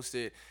recently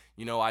posted,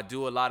 you know, I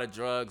do a lot of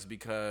drugs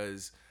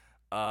because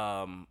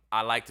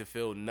I like to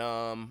feel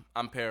numb.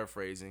 I'm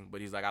paraphrasing,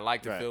 but he's like, I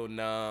like to feel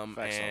numb,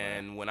 Facts on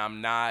and when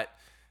I'm not,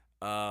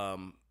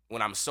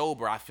 when I'm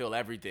sober, I feel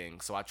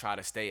everything. So I try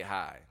to stay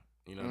high.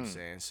 You know what I'm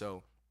saying?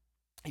 So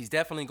he's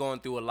definitely going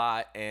through a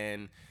lot,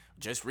 and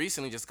just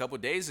recently, just a couple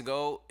of days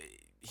ago,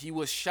 he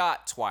was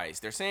shot twice.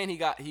 They're saying he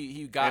got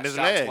shot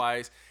leg.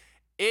 twice.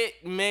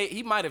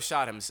 He might have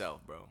shot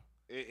himself, bro.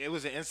 It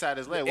was inside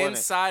his leg, The wasn't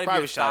inside it? of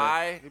your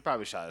thigh. He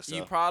probably shot himself.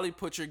 You probably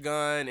put your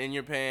gun in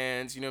your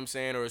pants, you know what I'm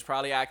saying, or it's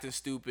probably acting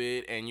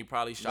stupid, and you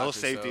probably shot yourself.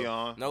 safety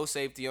on. No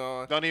safety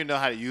on. Don't even know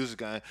how to use a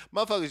gun.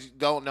 Motherfuckers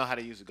don't know how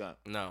to use a gun.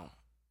 No.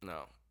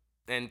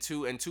 And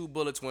two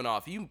bullets went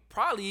off. It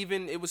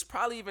was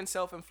probably even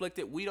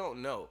self-inflicted. We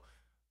don't know.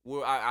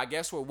 I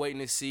guess we're waiting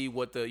to see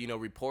what the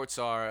reports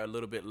are a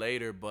little bit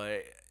later.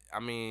 But I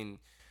mean,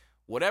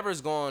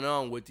 whatever's going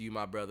on with you,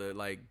 my brother,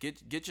 like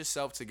get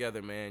yourself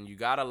together, man. You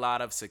got a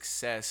lot of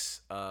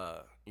success,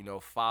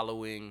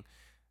 following,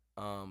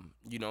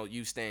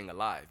 you staying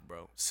alive,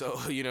 bro. So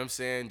you know what I'm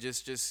saying.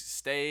 Just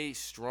stay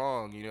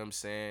strong. You know what I'm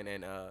saying,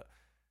 and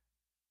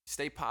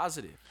stay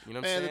positive. You know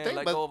what Man, I'm the saying? thing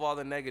Let about go of all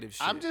the negative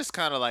shit. I'm just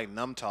kind of like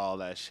numb to all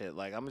that shit.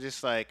 Like I'm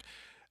just like,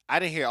 I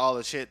didn't hear all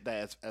the shit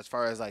that as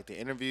far as like the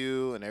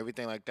interview and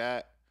everything like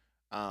that.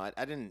 I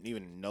didn't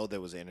even know there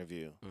was an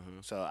interview,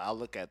 so I'll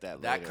look at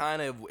that that later.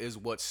 kind of is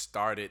what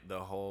started the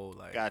whole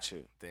like Got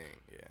you. thing.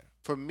 Yeah.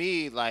 For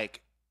me,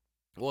 like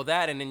Well,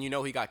 that and then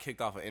he got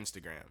kicked off of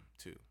Instagram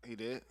too. he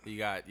did.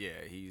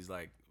 He's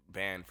like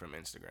banned from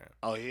Instagram.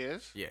 Oh, he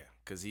is. Yeah,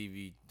 cause he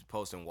be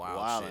posting wild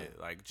Wildin'. shit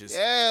like just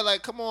Yeah,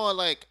 like come on,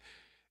 like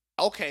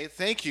okay,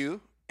 thank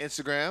you,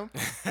 Instagram.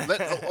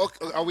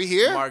 Are we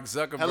here? Mark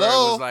Zuckerberg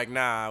Hello? was like,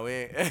 nah, we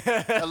ain't.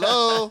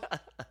 Hello.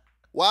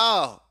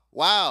 Wow.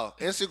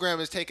 Instagram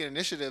is taking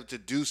initiative to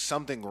do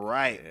something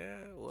right. Yeah,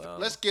 well,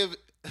 Let's give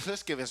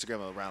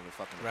Instagram a round of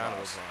fucking round of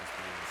applause. applause,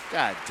 please.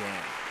 God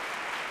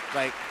damn.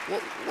 Like,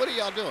 what are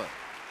y'all doing?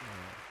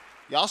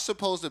 Y'all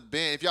supposed to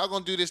ban. If y'all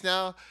gonna do this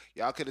now,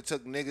 y'all could have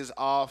took niggas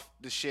off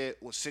the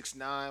shit with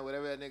 6ix9ine,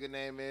 whatever that nigga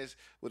name is,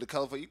 with the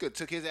colorful. You could have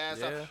took his ass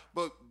Yeah. off.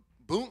 But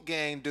Boot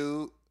Gang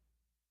dude,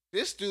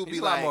 this dude He's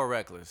be a lot like, more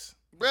reckless.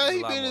 bro, He's he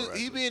a lot more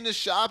be reckless. in the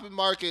shopping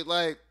market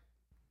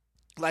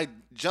like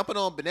jumping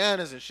on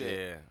bananas and shit.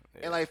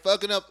 Yeah. And like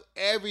fucking up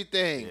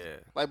everything. Yeah.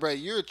 Like, bro,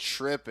 you're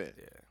tripping.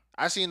 Yeah.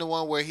 I seen the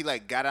one where he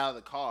like got out of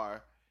the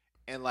car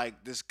and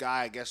like this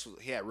guy, I guess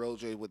he had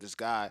road rage with this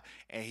guy,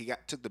 and he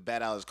took the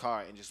bat out of his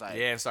car and just like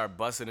Yeah, and start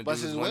busting the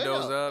dude's his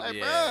windows window. up. Like,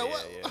 Yeah,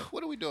 bro,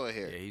 what are we doing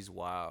here? Yeah, he's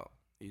wild.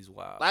 He's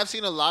wild. I've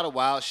seen a lot of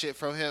wild shit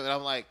from him, and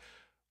I'm like,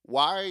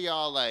 why are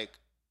y'all like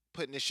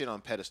putting this shit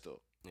on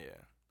pedestal? Yeah.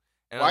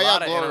 And Why a y'all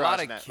lot of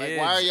glorifying that? Like,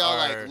 why are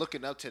y'all kids like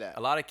looking up to that?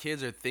 A lot of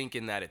kids are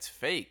thinking that it's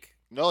fake.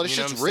 No, this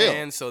You know shit's what I'm real.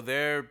 saying? So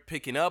they're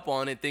picking up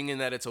on it, thinking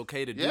that it's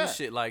okay to do Yeah.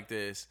 shit like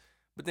this.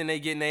 But then they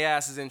getting their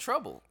asses in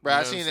trouble. Bro, You know I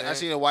what I'm seen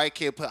saying? a white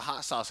kid put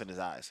hot sauce in his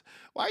eyes.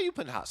 Why are you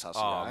putting hot sauce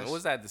in your Oh, eyes? man, what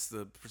was that? This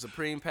the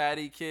Supreme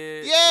Patty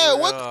kid? Yeah,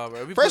 what?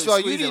 Bro, we First of all,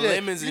 you squeezing need to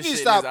lemons and shit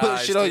in stop his putting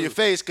eyes, shit on too. your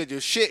face because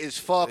your shit is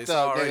fucked It's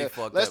up. already Nigga.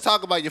 fucked Let's up.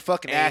 talk about your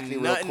fucking Ain't acne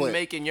real nothing quick.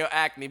 making your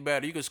acne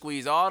better. You can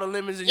squeeze all the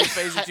lemons in your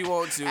face that you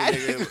want to,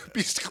 nigga.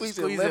 Be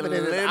squeezing Squeezing lemon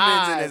in his lemons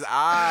eyes. in his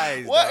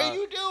eyes. What dog. are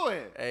you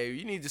doing? Hey,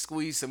 you need to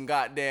squeeze some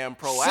goddamn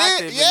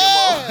proactive in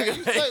Yeah. your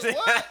You motherfucking say face.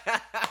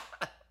 what?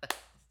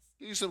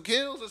 You some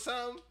kills or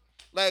something?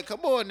 Like, come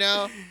on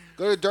now.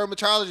 Go to a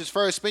dermatologist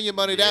first. Spend your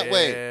money that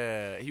way.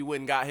 Yeah, he went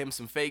and got him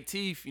some fake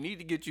teeth. You need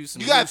to get you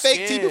some. You got new fake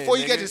skin, teeth before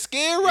you nigga. got your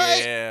skin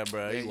right? Yeah,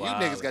 bro. Man, he you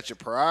wild. niggas got your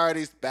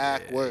priorities Yeah,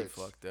 backwards.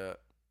 he fucked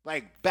up.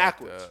 Like,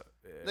 backwards. Fucked up.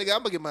 Yeah. Nigga, I'm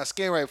gonna get my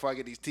skin right before I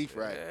get these teeth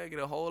right. Yeah, get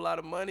a whole lot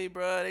of money,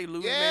 bro. They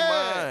losing Yeah.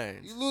 their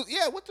minds. You lose.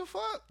 Yeah, what the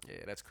fuck? Yeah,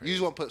 that's You crazy.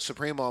 just want to put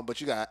Supreme on, but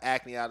you got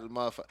acne out of the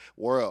motherfucker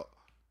world.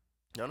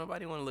 Don't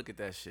nobody want to look at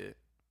that shit.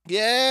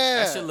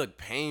 Yeah. That shit look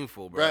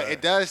painful, bro. Bro,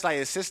 it does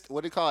like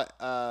what do you call it?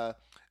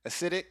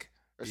 Acidic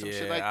or some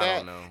shit like I that.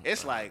 don't know.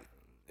 It's like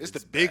it's the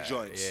big bad.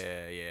 joints.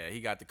 Yeah. He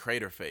got the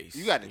crater face.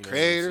 You got the know what I'm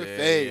crater saying?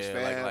 face, Yeah,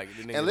 man. Like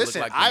the nigga And look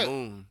listen, like the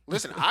moon.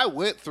 Listen, I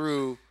went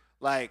through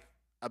like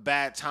a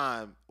bad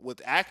time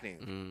with acne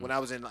Mm. when I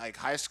was in like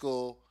high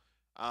school,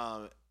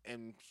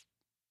 and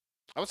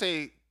I would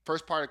say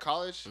first part of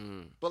college.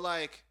 Mm. But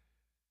like,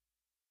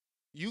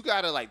 you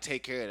gotta like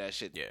take care of that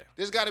shit. Yeah.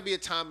 There's got to be a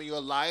time in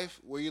your life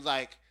where you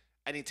like,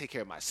 I need to take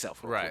care of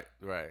myself. real Right,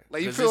 quick. right.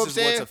 Like, you 'Cause feel what I'm this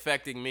is what's saying?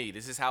 affecting me.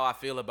 This is how I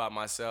feel about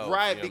myself.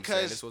 Right, you know what I'm saying?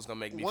 because this is what's gonna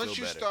make me once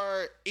feel you better.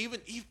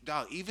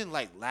 start, even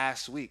like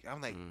last week,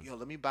 I'm like, yo,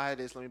 let me buy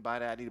this, let me buy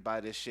that, I need to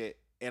buy this shit,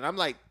 and I'm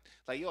like,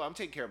 yo, I'm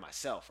taking care of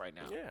myself right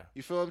now. Yeah.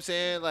 You feel what I'm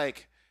saying?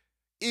 Like,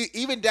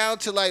 even down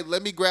to like,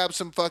 let me grab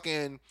some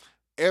fucking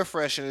air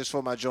fresheners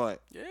for my joint.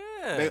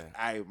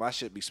 Yeah. My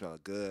shit be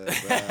smelling good, bro.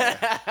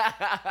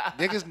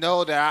 Niggas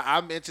know that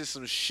I'm into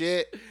some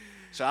shit.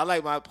 So I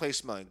like my place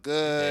smelling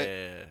good.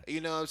 Yeah.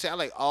 You know what I'm saying? I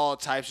like all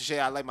types of shit.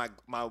 I like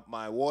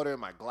my water,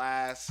 my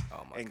glass,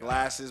 Oh my and God.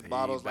 glasses, He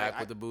bottles. back Like,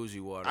 with the bougie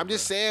water. I'm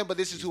just bro. saying, but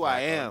this is He's who I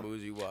back on am.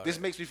 bougie water. This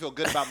makes me feel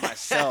good about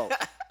myself.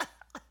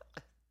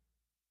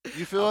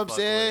 You feel I what I'm fuck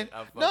saying? with it.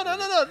 I fuck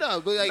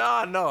No. But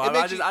like, no. it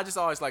makes I just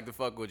always like to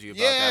fuck with you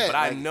about yeah, that. But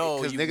I like, know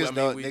because you. niggas I mean,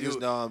 know we niggas do.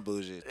 know I'm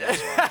bougie.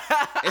 That's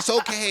why. It's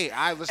okay.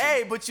 I listen.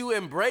 Hey, but you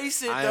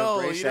embrace it I though.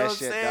 embrace You know that what I'm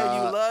shit, saying? dog.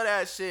 You love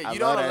that shit. I You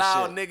love don't that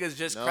allow shit. niggas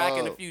just cracking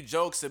a No. few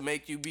jokes to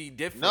make you be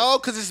different. No,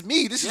 because it's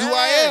me. This is who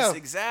I Yes, am.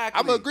 exactly.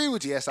 I'm gonna agree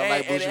with you. Yes, I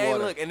like bougie hey,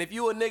 water. look, and if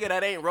you a nigga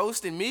that ain't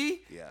roasting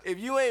me, Yeah. if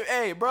you ain't,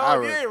 hey, bro, I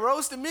if you re- ain't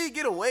roasting me,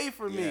 get away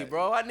from me, Yeah,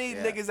 bro. I need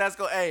yeah. niggas that's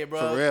go, hey, bro,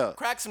 For real.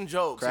 crack some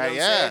jokes. Crack- you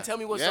know what I'm yeah, saying? Tell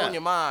me what's yeah. on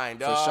your mind,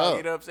 For dog. sure.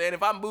 You know what I'm saying?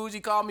 If I'm bougie,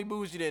 call me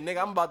bougie then,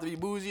 nigga. I'm about to be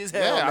bougie as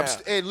hell Yeah, now.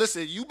 hey,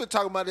 listen, you've been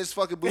talking about this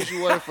fucking bougie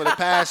water for the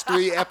past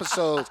 3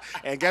 episodes,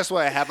 and guess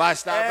what? Have I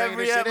stopped bringing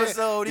Every this shit in?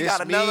 episode, he It's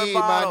got another me,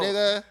 bottle. my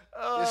nigga. It's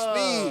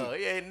Oh, me.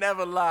 he ain't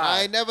never lied.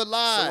 I ain't never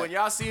lied. So when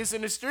y'all see us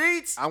in the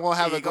streets, I'm gonna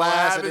have he a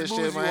glass of have his this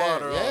shit in bougie my hand.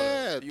 water on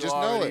Yeah, it. You just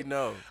know already it.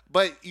 know.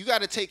 But you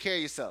got to take care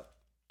of yourself.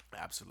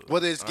 Absolutely.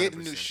 Whether it's getting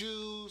new 100%.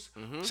 shoes,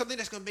 Mhm. something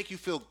that's gonna make you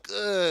feel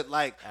good,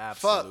 like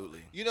Absolutely.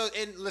 fuck, you know.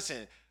 And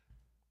listen,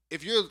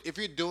 if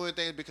you're doing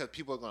things because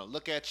people are gonna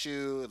look at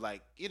you,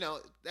 like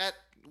that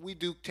we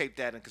do take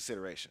that in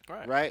consideration,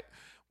 Right. right?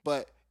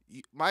 But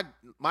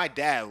my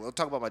dad, we'll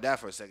talk about my dad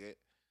for a second.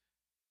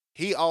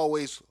 he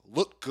always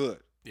looked good.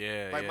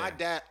 Yeah, Like yeah. my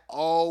dad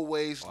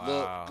always Wow.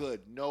 looked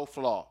good, no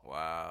flaw.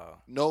 Wow.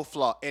 No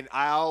flaw. And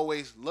I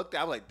always looked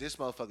at, I'm like, this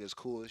motherfucker is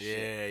cool as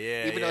shit.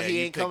 Yeah. Even though he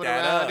You ain't picked coming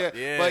that around up. there.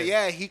 Yeah. But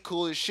yeah, he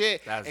cool as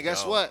shit. That's and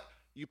guess dope. what?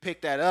 You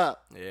pick that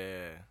up.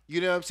 Yeah.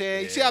 You know what I'm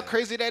saying? You see how Yeah.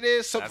 crazy that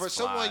is? So That's for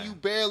someone fly. you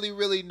barely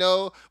really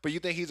know, but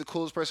you think he's the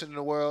coolest person in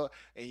the world,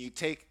 and you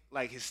take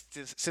like his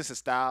sense of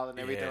style and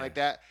everything Yeah. like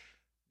that,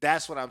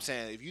 that's what I'm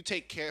saying. If you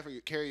take care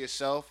of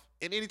yourself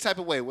in any type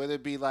of way, whether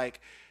it be like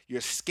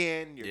your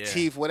skin, your Yeah.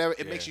 teeth, whatever, it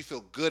Yeah. makes you feel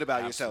good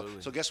about Absolutely.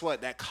 yourself. So guess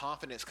what? That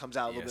confidence comes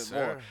out a little Yes, bit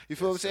more. sir. You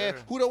feel Yes, what I'm saying?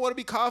 sir. Who don't want to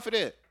be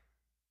confident?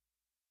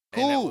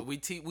 And that- Who? we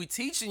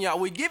teaching y'all.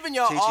 We giving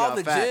y'all Teaching all y'all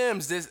the fact.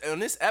 gems on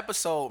this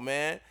episode,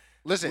 man.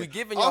 Listen, we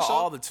giving y'all also,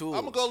 all the tools.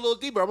 I'm gonna go a little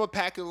deeper. I'm gonna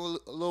pack it a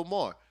little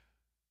more.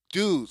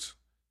 Dudes,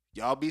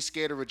 y'all be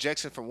scared of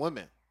rejection from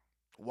women.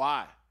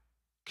 Why?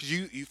 Because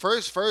you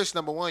first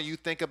number one, you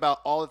think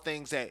about all the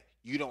things that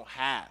you don't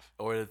have.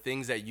 Or the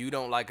things that you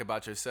don't like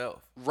about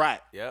yourself.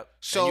 Right. Yep.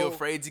 So and you're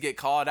afraid to get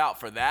called out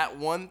for that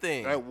one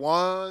thing. That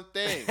one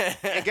thing.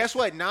 And guess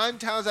what? 9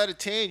 times out of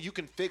 10, you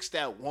can fix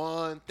that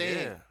one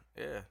thing.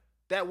 Yeah.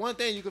 That one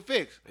thing you can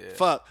fix. Yeah.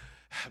 Fuck.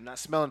 I'm not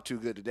smelling too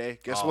good today.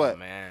 Guess Oh, what?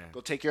 man.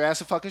 Go take your ass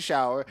a fucking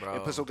shower Bro.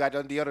 and put some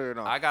goddamn deodorant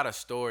on. I got a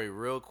story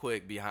real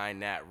quick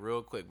behind that,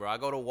 real quick, bro. I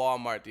go to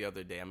Walmart the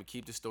other day. I'm going to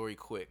keep the story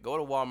quick. Go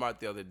to Walmart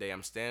the other day.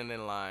 I'm standing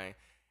in line,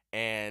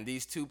 and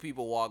these two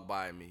people walk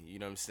by me. You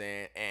know what I'm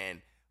saying?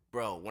 And,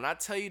 bro, when I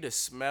tell you the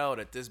smell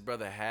that this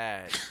brother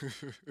had,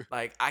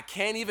 like, I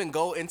can't even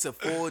go into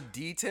full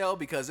detail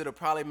because it'll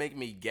probably make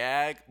me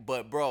gag.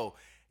 But, bro,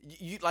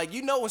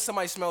 you know when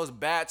somebody smells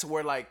bad to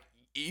where, like,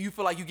 you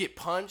feel like you get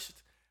punched?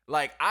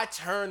 Like, I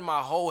turned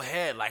my whole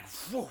head like,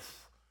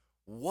 woof,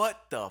 what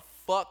the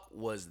fuck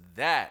was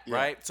that, Yeah.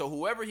 right? So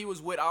whoever he was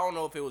with, I don't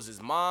know if it was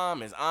his mom,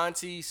 his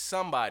auntie,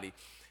 somebody,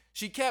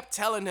 she kept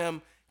telling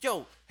him,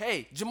 yo,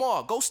 hey,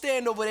 Jamal, go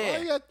stand over there. Why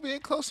you got to be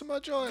close to my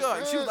joint?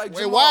 God, she was like,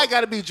 Wait, Jamal. why I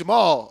got to be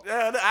Jamal?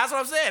 Yeah, that's what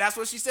I'm saying. That's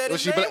what she said.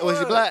 Was his she name was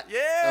he black? Yeah,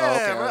 Oh,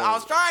 okay. bro. I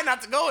was trying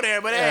not to go there,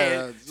 but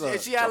Yeah, hey,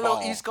 she had a little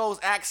Jamal. East Coast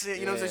accent.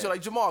 You know what I'm saying? She's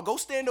like, Jamal, go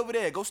stand over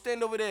there. Go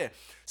stand over there.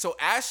 So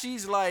as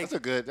she's like,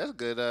 That's good.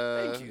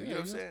 thank you. You know what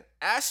I'm saying?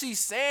 As she's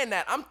saying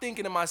that, I'm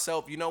thinking to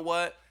myself, you know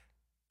what?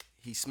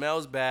 He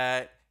smells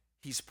bad.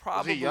 He's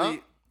probably young?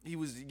 He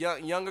was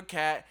younger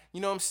cat. You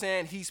know what I'm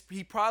saying?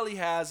 He probably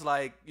has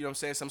like, you know what I'm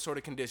saying, some sort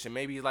of condition.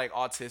 Maybe he's like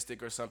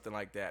autistic or something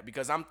like that.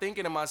 Because I'm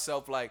thinking to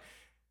myself like,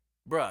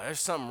 bruh, there's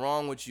something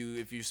wrong with you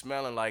if you're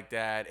smelling like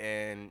that.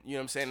 And you know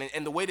what I'm saying?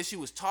 And the way that she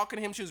was talking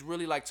to him, she was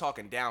really like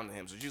talking down to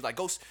him. So she was like,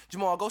 go,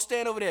 Jamal, go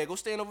stand over there. Go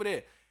stand over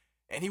there.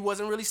 And he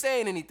wasn't really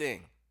saying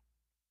anything.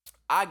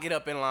 I get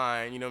up in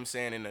line, you know what I'm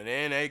saying, and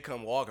then they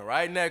come walking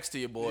right next to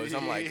you boys.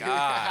 I'm like,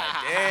 God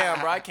damn,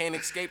 bro, I can't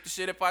escape the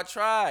shit if I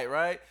try,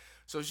 right?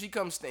 So he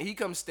comes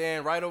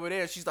stand right over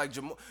there. She's like,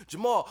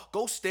 Jamal,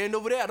 go stand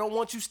over there. I don't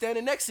want you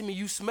standing next to me.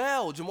 You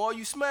smell. Jamal,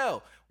 you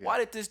smell. Yeah. Why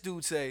did this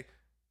dude say,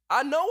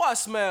 I know I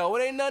smell.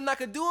 It ain't nothing I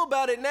can do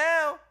about it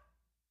now.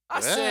 I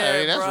said,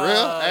 hey, that's bruh,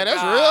 real. Hey,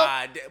 that's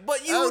God, real.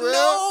 But you That's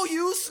know real.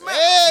 you smell.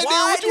 Hey,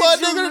 why dude, what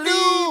you did want you nigga to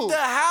leave do?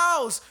 the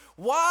house?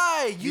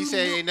 Why? He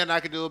said ain't nothing I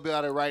can do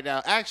about it right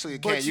now. Actually, you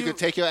But can't. You can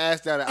take your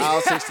ass down to aisle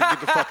 6 to get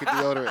the fucking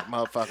deodorant,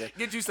 motherfucker.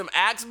 Get you some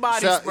Axe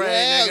body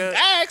spray, nigga.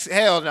 Axe?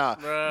 Hell no.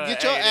 Bruh,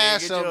 Get your hey,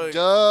 ass nigga, some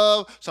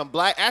Dove, some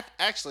black.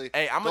 Actually,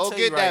 Hey, I'ma go tell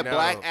you get right that now,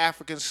 black though.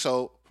 African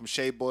soap from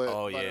Shea Boy.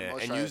 Oh, Butter yeah, and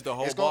Moisturizer. use the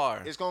whole It's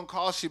bar. It's gonna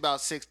cost you about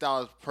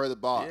 $6 per the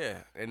bar. Yeah,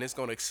 and it's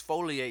gonna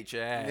exfoliate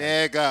your ass.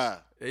 Yeah, God.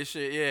 They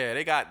shit, yeah,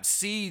 they got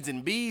seeds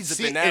and bees up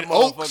See, in that and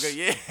motherfucker. oaks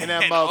Yeah, in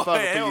that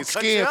motherfucker for your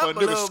skin, for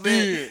nigga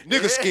skin.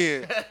 Nigga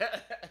skin.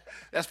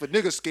 That's for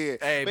nigga skin.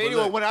 Hey, but but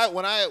anyway, look,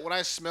 when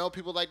I smell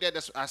people like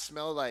that, I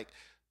smell like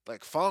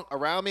funk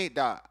around me.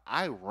 Dog,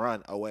 I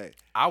run away.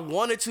 I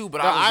wanted to, but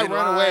No, I was in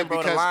run line, away bro.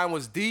 The because line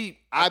was deep.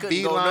 I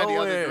couldn't go beeline the nowhere.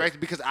 other direction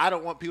because I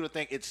don't want people to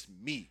think it's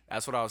me.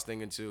 That's what I was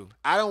thinking too.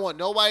 I don't want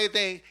nobody to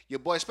think your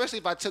boy, especially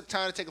if I took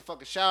time to take a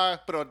fucking shower,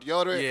 put on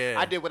deodorant. Yeah.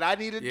 I did what I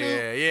needed to do.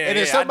 Yeah, And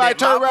then I somebody did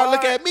turn my around and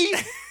look part. at me.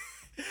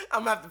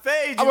 I'm gonna have to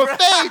fade you. I'm gonna bro.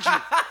 fade you.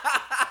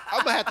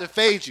 I'm gonna have to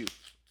fade you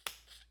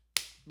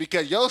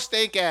because your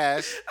stink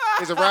ass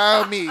is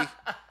around me,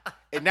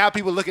 and now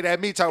people looking at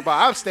me talking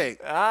about I'm stink.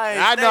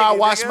 I know I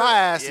washed my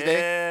ass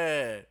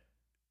today,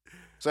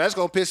 so that's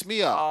gonna piss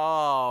me off.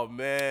 Oh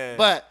man.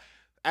 But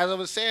as I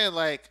was saying,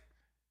 like,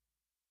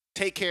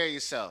 take care of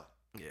yourself.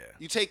 Yeah.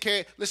 You take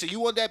care. Listen, you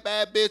want that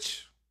bad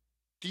bitch?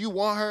 Do you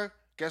want her?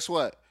 Guess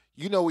what?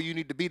 You know where you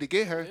need to be to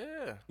get her.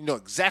 Yeah. You know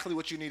exactly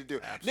what you need to do.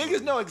 Absolutely.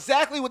 Niggas know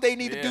exactly what they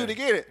need to do to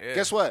get it. Yeah.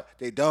 Guess what?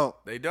 They don't.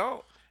 They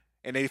don't.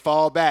 And they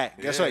fall back.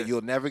 Guess Yeah. what?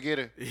 You'll never get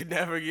her. You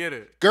never get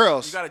it.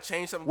 Girls. You gotta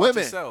change something Women.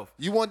 about yourself.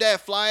 You want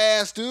that fly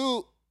ass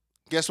dude?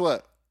 Guess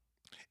what?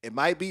 It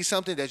might be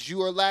something that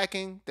you are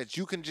lacking that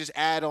you can just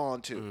add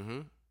on to. Mm-hmm.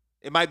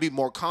 It might be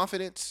more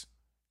confidence.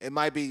 It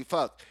might be,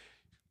 fuck,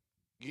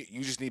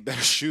 you just need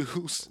better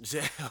shoes.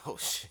 Oh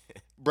shit.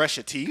 Brush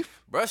your teeth.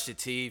 Brush your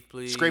teeth,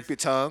 please. Scrape your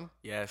tongue.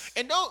 Yes.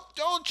 And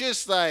don't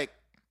just like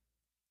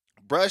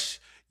brush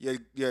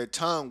your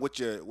tongue with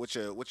your what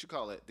you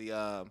call it,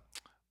 the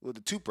with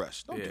the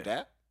toothbrush. Don't do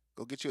that.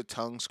 Go get you a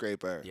tongue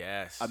scraper.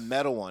 Yes. A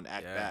metal one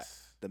at that.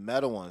 The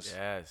metal ones.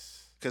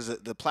 Yes. Because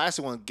the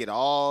plastic one get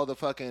all the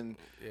fucking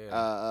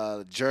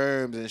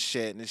germs and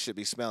shit, and it should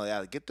be smelling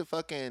out. Get the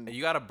fucking. And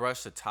you gotta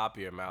brush the top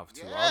of your mouth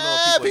too. Yeah, I don't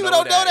know if people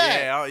don't know that.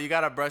 Yeah, you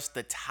gotta brush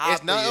the top.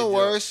 It's nothing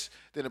worse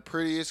than the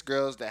prettiest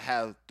girls that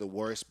have the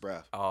worst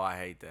breath. Oh, I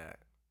hate that.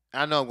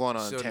 I know I'm going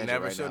on a tangent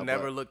right now. She'll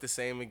never look the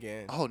same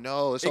again. Oh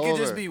no, it could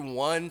just be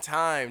one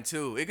time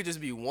too. It could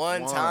just be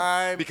one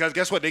time. Because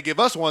guess what? They give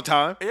us one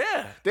time.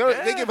 Yeah.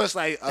 They give us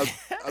like a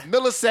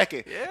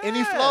millisecond. Yeah.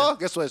 Any flaw,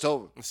 guess what? It's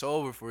over. It's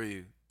over for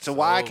you. So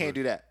why I can't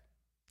do that?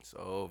 It's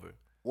over.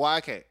 Why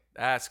I can't?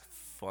 That's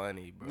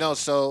funny, bro. No,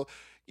 so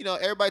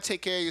everybody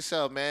take care of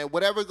yourself, man.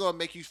 Whatever gonna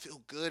make you feel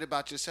good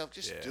about yourself,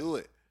 just do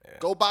it. Yeah.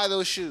 Go buy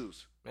those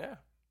shoes. Yeah.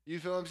 You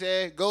feel what I'm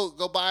saying? Go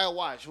buy a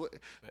watch.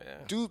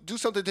 Do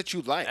something that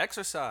you like.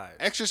 Exercise.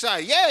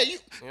 Yeah, you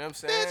know what I'm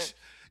saying? Bitch,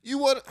 you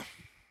want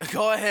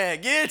Go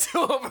ahead. Get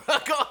into it, bro.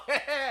 Go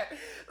ahead.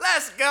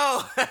 Let's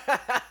go.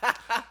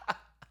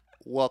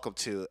 Welcome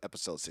to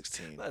episode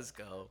 16. Let's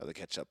go. Of the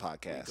Catch Up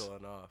Podcast. We're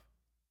going off.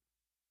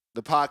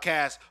 The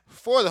podcast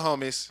for the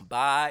homies.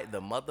 By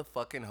the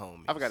motherfucking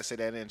homies. I forgot to say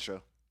that in the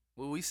intro.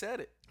 Well, we said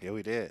it. Yeah,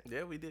 we did.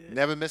 Yeah, we did.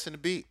 Never missing a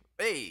beat.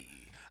 Hey.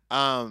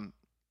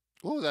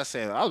 What was I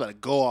saying? I was about to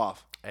go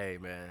off. Hey,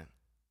 man.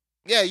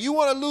 Yeah, you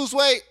want to lose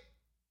weight?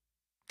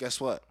 Guess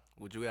what?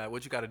 What you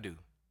got to do?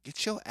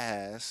 Get your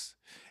ass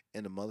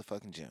in the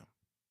motherfucking gym.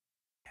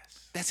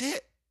 Yes. That's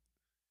it.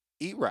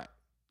 Eat right.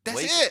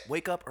 That's it.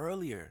 Wake up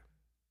earlier.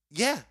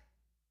 Yeah.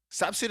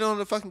 Stop sitting on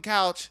the fucking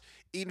couch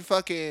eating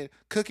fucking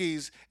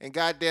cookies and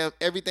goddamn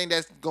everything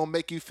that's gonna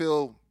make you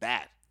feel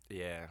bad.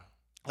 Yeah.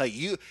 Like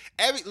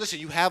listen,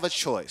 you have a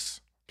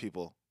choice,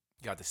 people.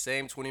 You got the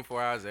same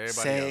 24 hours as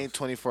everybody Same else.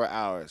 24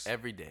 hours.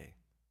 Every day.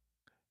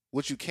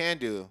 What you can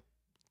do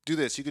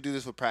this. You could do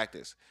this for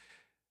practice.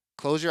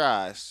 Close your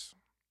eyes.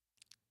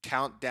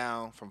 Count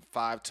down from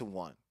 5 to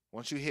 1.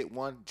 Once you hit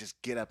 1,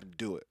 just get up and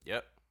do it.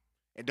 Yep.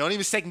 And don't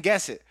even second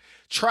guess it.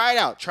 Try it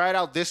out. Try it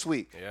out this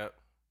week. Yep.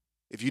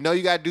 If you know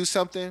you got to do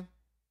something,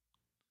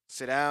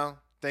 sit down,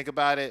 think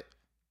about it,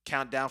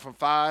 count down from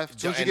 5.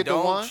 As soon as you get to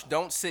 1.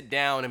 Don't sit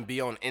down and be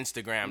on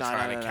Instagram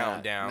trying to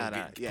count down.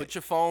 Put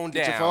your phone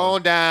down. Get your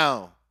phone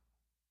down,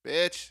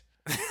 bitch.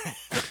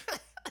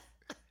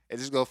 And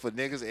just go for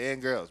niggas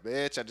and girls,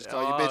 bitch. I just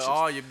call you bitches.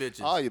 All you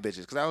bitches. All you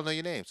bitches, because I don't know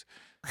your names.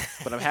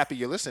 But I'm happy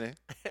you're listening.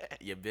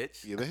 You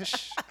bitch. You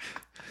bitch.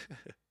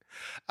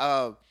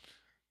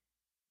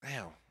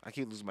 Damn, I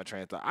keep losing my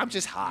train of thought. I'm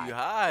just high. You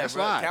high, That's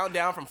bro. why. Count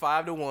down from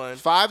 5 to 1.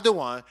 5 to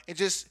 1, and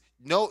just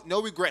no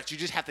regrets. You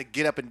just have to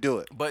get up and do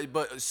it.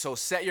 But so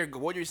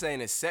what you're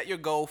saying is set your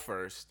goal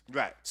first.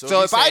 Right.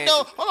 So if I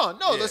know,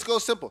 hold on, let's go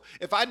simple.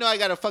 If I know I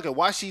gotta fucking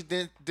wash these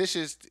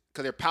dishes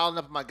because they're piling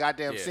up in my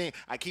goddamn sink,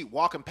 I keep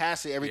walking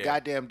past it every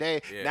goddamn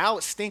day. Yeah. Now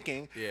it's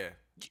stinking. Yeah.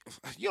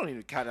 You don't need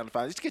to count down to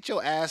 5. Just get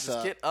your ass up.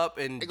 Just get up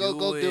and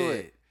go do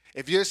it.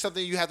 If there's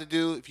something you have to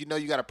do, if you know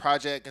you got a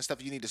project and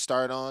stuff you need to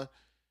start on,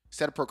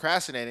 instead of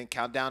procrastinating,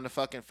 count down to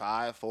fucking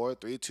 5, 4,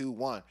 3, 2,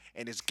 1,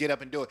 and just get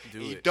up and do it.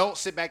 You don't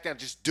sit back down,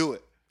 just do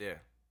it. Yeah.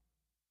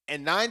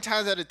 And 9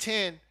 times out of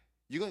 10,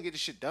 you're gonna get the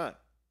shit done.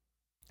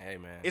 Hey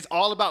man, it's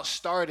all about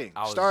starting.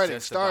 Starting.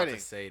 About to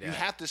say that. You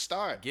have to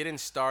start. Getting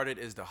started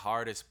is the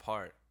hardest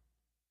part.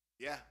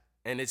 Yeah.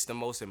 And it's the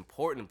most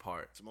important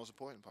part. It's the most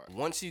important part.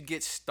 Once you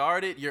get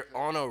started, you're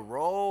on a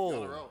roll.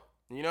 You're on a roll.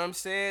 You know what I'm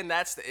saying?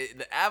 That's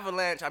the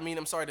avalanche.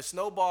 The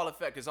snowball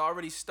effect has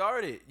already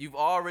started. You've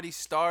already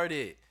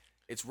started.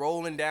 It's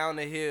rolling down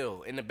the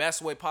hill in the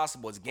best way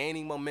possible. It's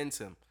gaining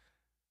momentum.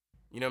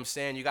 You know what I'm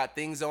saying? You got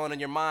things on in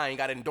your mind. You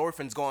got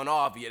endorphins going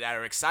off that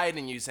are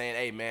exciting you, saying,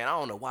 hey, man, I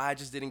don't know why I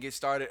just didn't get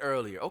started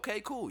earlier.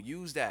 Okay, cool.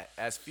 Use that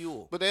as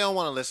fuel. But they don't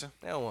want to listen.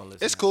 They don't want to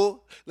listen. It's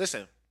cool.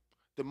 Listen,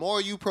 the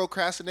more you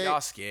procrastinate,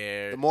 y'all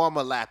scared. The more I'm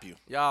going to lap you.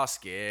 Y'all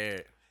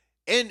scared.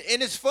 And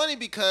it's funny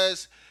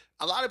because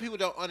a lot of people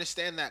don't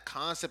understand that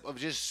concept of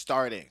just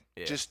starting,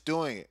 just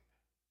doing it.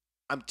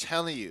 I'm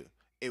telling you,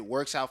 it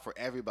works out for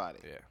everybody.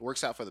 Yeah. It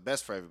works out for the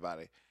best for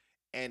everybody.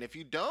 And if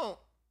you don't,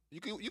 you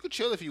can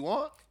chill if you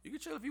want. You can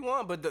chill if you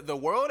want, but the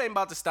world ain't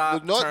about to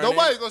stop.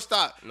 Nobody's going to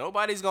stop.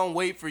 Nobody's going to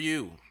wait for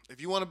you. If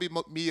you want to be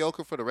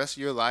mediocre for the rest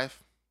of your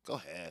life, go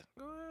ahead.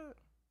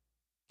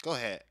 Go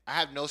ahead. I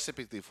have no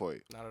sympathy for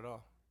you. Not at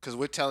all. Because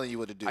we're telling you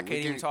what to do. I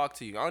can't even talk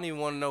to you. I don't even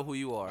want to know who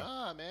you are.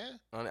 Nah, man.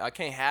 I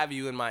can't have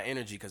you in my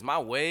energy because my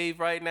wave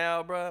right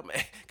now, bro.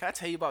 Man, can I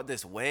tell you about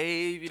this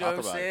wave? You know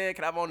what I'm saying?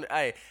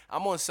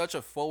 I'm on such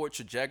a forward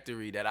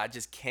trajectory that I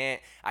just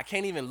can't. I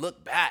can't even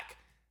look back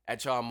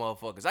at y'all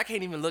motherfuckers. I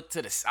can't even look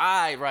to the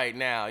side right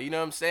now. You know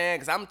what I'm saying?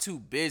 Because I'm too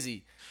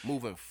busy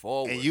moving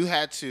forward. And you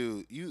had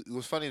to.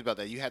 What's funny about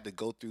that? You had to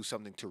go through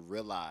something to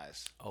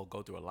realize. Oh,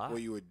 go through a lot.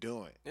 What you were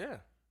doing. Yeah.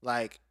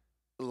 Like.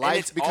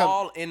 Life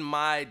all in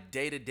my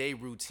day-to-day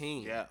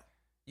routine. Yeah.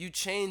 You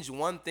change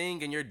one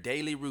thing in your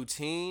daily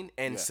routine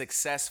and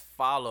success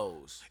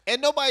follows.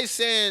 And nobody's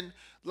saying,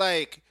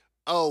 like,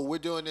 oh, we're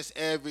doing this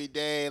every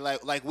day.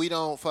 Like we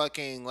don't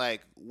fucking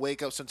like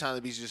wake up sometimes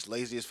and be just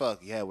lazy as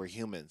fuck. Yeah, we're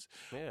humans.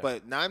 Yeah.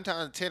 But 9 times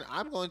out of 10,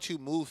 I'm going to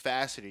move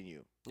faster than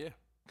you Yeah.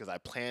 because I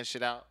plan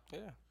shit out.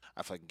 Yeah.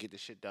 I fucking get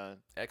this shit done.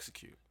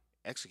 Execute.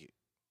 Execute.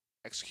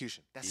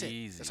 Execution. That's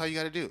Easy. it. That's all you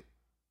got to do.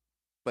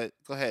 But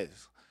go ahead.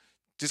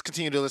 Just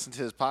continue to listen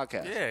to this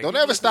podcast. Yeah, Don't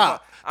keep ever listening.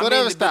 stop. Don't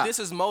ever But stop. this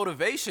is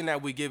motivation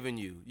that we're giving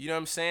you. You know what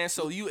I'm saying?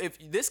 So if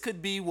this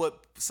could be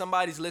what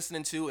somebody's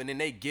listening to, and then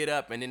they get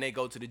up and then they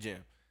go to the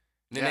gym,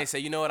 and then they say,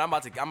 you know what, I'm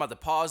about to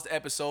pause the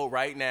episode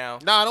right now.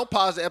 Nah, don't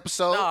pause the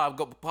episode. Nah,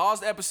 go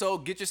pause the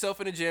episode. Get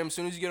yourself in the gym. As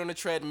soon as you get on the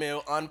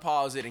treadmill,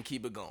 unpause it and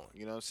keep it going.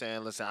 You know what I'm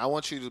saying? Listen, I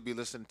want you to be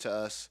listening to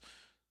us.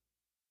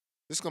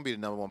 This is gonna be the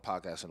 #1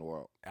 podcast in the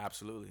world.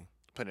 Absolutely.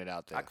 Putting it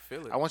out there. I can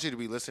feel it. I want you to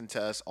be listening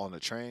to us on the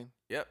train.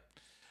 Yep.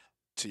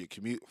 To your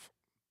commute,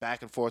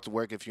 back and forth to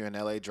work if you're in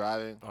LA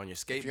driving. On your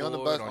skateboard, if you're on the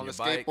bus, on on your the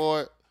bike,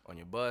 skateboard, on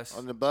your bus.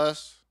 on the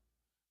bus,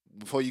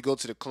 before you go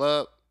to the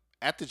club,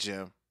 at the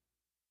gym.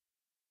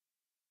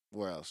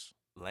 Where else?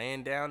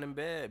 Laying down in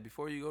bed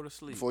before you go to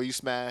sleep. Before you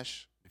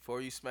smash. Well,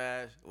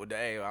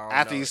 hey, I don't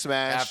After know. you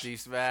smash. After you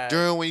smash.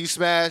 During when you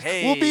smash.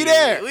 Hey, we'll be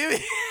there.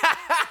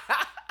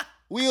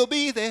 We'll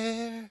be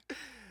there.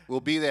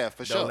 We'll be there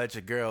for sure. Don't let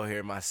your girl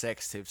hear my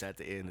sex tips at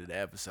the end of the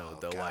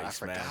episode, though. God, While you I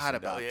smash forgot it,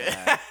 about though.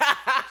 that.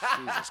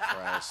 Jesus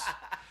Christ.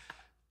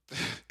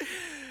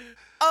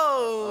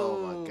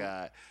 Oh my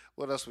God.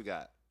 What else we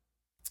got?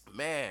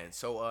 Man,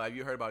 so have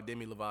you heard about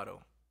Demi Lovato?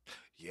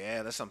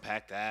 Yeah, let's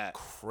unpack that.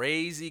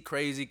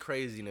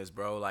 Craziness,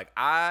 bro. Like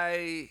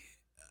okay.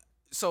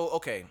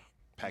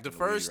 Packing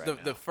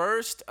The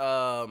first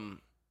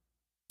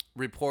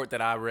report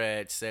that I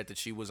read said that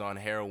she was on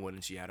heroin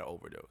and she had an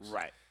overdose.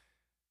 Right.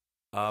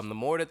 The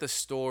more that the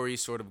story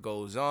sort of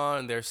goes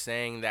on, they're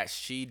saying that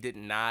she did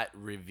not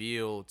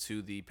reveal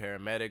to the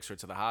paramedics or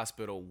to the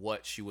hospital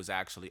what she was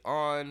actually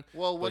on.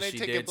 Well, when they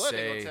take your blood,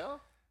 they gonna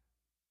tell.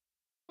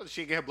 What, did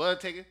she get her blood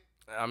taken?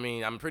 I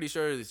mean, I'm pretty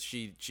sure that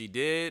she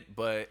did,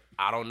 but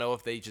I don't know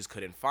if they just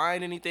couldn't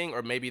find anything,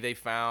 or maybe they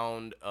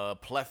found a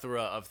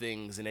plethora of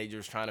things and they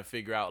just trying to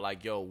figure out,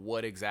 like, yo,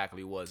 what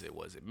exactly was it?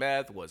 Was it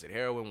meth? Was it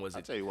heroin?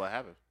 I'll tell you what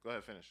happened. Go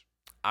ahead, finish.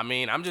 I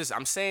mean, I'm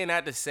saying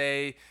that to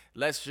say,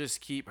 let's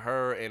just keep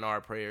her in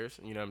our prayers.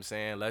 You know what I'm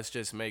saying? Let's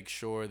just make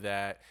sure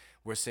that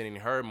we're sending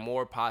her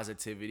more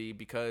positivity,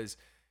 because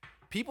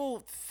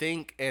people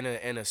think and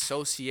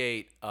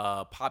associate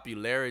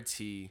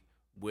popularity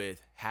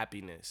with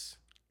happiness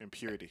and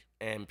purity.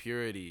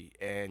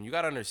 And you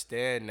got to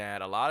understand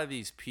that a lot of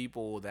these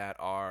people that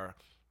are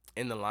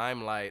in the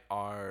limelight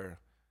are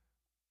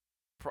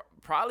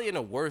probably in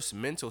a worse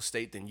mental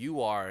state than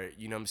you are.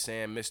 You know what I'm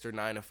saying? Mr.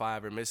 9 to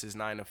 5 or Mrs.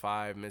 9 to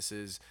 5,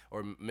 Mrs.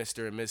 or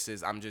Mr. and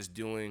Mrs. I'm just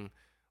doing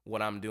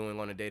what I'm doing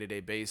on a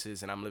day-to-day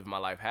basis and I'm living my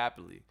life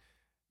happily.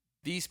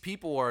 These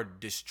people are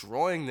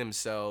destroying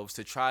themselves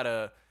to try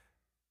to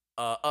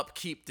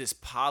upkeep this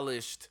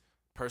polished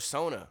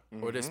persona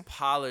or this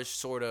polished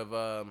sort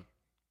of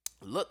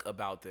look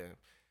about them.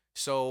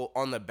 So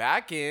on the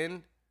back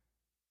end,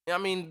 I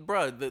mean,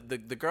 bro, the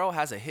girl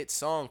has a hit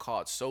song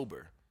called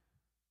Sober.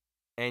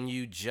 And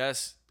you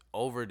just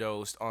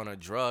overdosed on a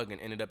drug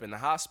and ended up in the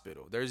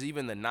hospital. There's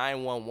even the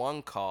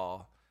 911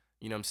 call,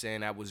 you know what I'm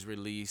saying, that was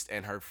released,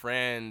 and her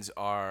friends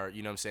are,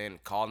 you know what I'm saying,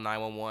 called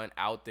 911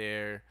 out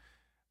there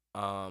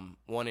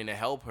wanting to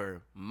help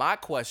her. My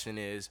question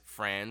is,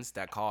 friends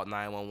that called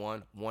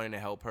 911 wanting to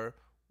help her,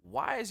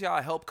 why is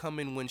y'all help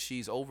coming when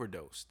she's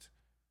overdosed?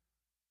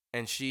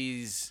 And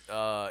she's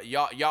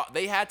y'all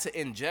they had to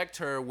inject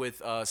her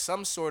with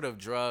some sort of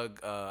drug,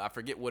 I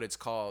forget what it's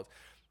called,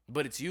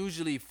 but it's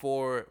usually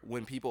for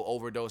when people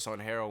overdose on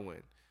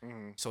heroin.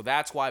 So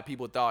that's why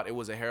people thought it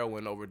was a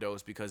heroin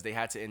overdose, because they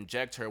had to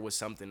inject her with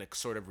something to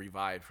sort of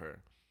revive her.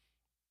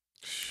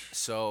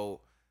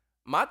 So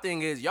my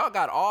thing is, y'all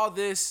got all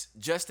this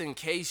just in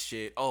case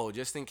shit. Oh,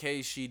 just in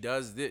case she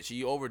does this,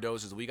 she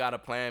overdoses, we got a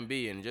plan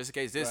B. And just in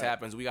case this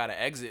happens, we got an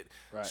exit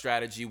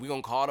strategy. We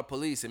gonna call the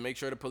police and make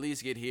sure the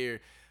police get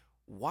here.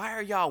 Why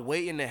are y'all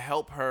waiting to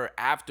help her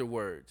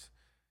afterwards?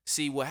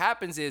 See, what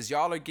happens is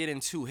y'all are getting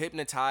too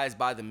hypnotized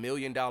by the $1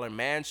 million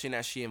mansion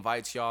that she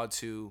invites y'all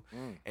to,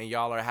 and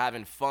y'all are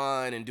having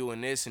fun and doing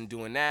this and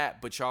doing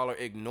that, but y'all are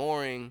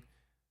ignoring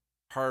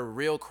her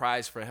real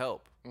cries for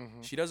help.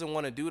 She doesn't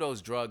want to do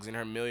those drugs in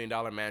her $1 million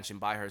mansion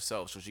by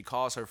herself, so she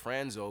calls her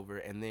friends over,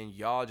 and then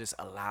y'all just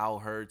allow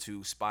her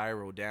to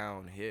spiral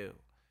downhill.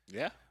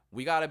 Yeah.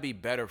 We got to be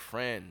better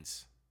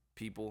friends,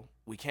 people.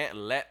 We can't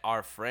let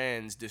our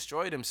friends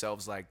destroy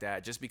themselves like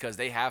that just because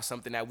they have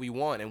something that we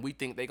want and we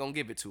think they gonna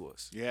give it to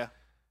us. Yeah.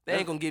 They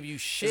ain't gonna give you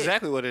shit.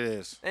 Exactly what it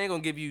is. They ain't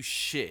gonna give you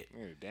shit.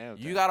 Damn.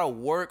 You gotta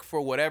work for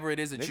whatever it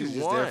is that Niggas you just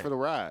want. there for the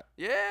ride.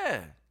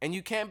 Yeah. And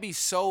you can't be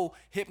so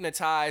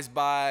hypnotized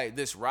by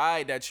this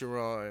ride that you're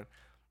on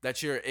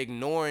that you're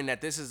ignoring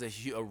that this is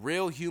a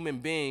real human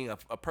being,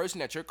 a person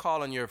that you're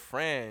calling your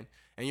friend,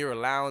 and you're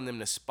allowing them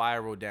to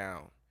spiral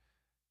down.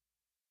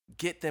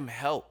 Get them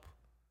help.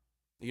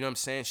 You know what I'm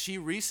saying? She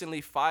recently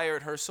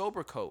fired her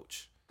sober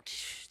coach.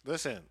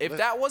 Listen. If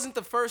that wasn't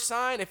the first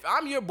sign, if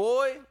I'm your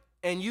boy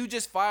and you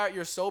just fired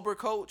your sober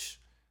coach,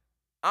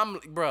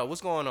 bro,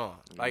 what's going on?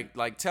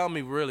 Like, tell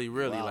me really,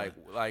 Wow.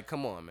 like,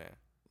 come on, man.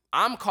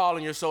 I'm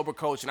calling your sober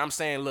coach and I'm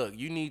saying, look,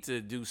 you need to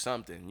do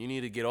something. You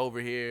need to get over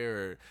here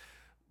or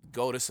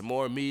go to some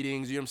more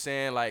meetings. You know what I'm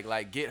saying?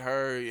 Like get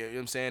her. You know what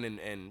I'm saying?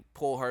 And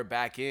pull her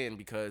back in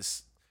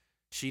because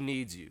she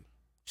needs you.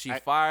 She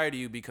fired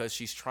you because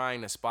she's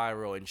trying to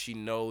spiral and she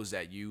knows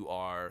that you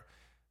are,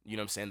 you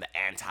know what I'm saying, the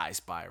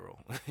anti-spiral.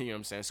 You know what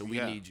I'm saying? So we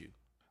need you.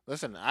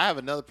 Listen, I have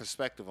another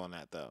perspective on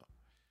that though.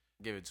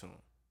 Give it to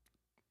him.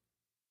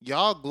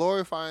 Y'all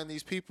glorifying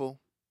these people,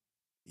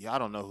 y'all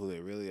don't know who they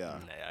really are.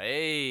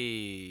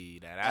 Hey,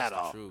 that's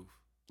the truth.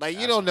 Like,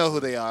 you don't know who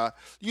they are.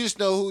 You just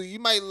know who. You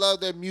might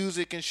love their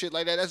music and shit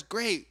like that. That's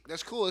great.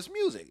 That's cool. It's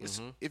music.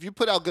 If you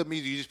put out good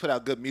music, you just put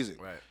out good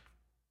music. Right.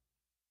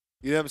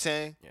 You know what I'm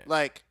saying? Yeah.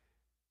 Like,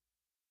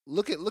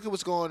 look at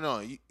what's going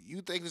on.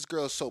 You think this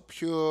girl is so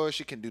pure,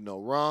 she can do no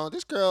wrong.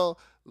 This girl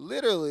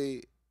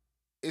literally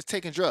is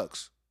taking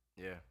drugs.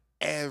 Yeah.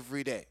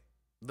 Every day.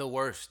 The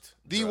worst.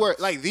 The worst.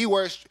 Like the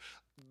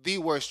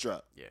worst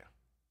drug. Yeah.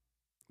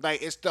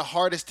 Like, it's the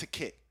hardest to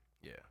kick.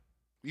 Yeah.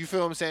 You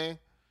feel what I'm saying?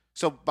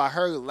 So by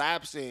her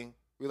relapsing,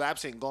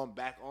 going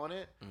back on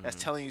it,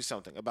 that's telling you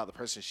something about the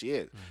person she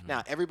is.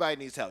 Now, everybody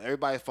needs help.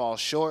 Everybody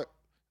falls short.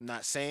 I'm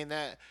not saying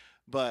that,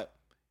 but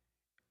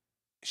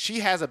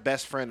she has a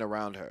best friend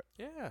around her.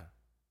 Yeah.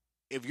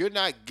 If you're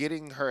not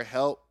getting her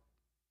help,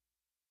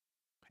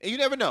 and you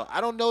never know.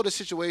 I don't know the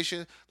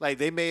situation. Like,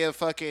 they may have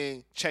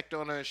fucking checked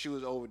on her and she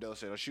was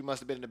overdosing, or she must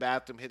have been in the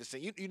bathroom, hit the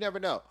thing. You never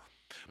know.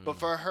 But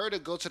for her to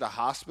go to the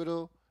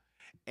hospital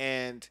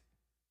and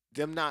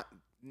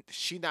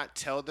she not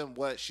tell them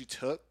what she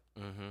took,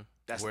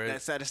 that's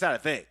not a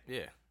thing.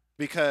 Yeah.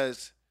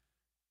 Because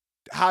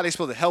how are they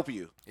supposed to help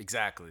you?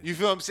 Exactly. You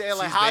feel what I'm saying?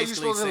 Like, how are you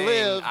supposed to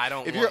live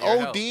if you're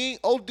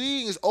ODing?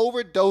 ODing is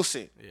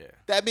overdosing. Yeah.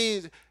 That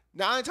means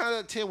 9 times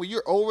out of 10 when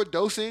you're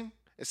overdosing,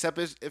 except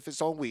if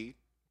it's on weed.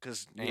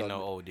 Cause ain't no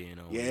ODing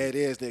on weed. Yeah, it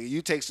is,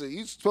 nigga.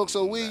 You smoke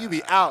some weed, you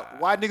be out.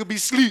 Why nigga be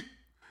sleep?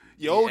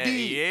 You OD.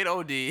 You ain't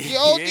OD. You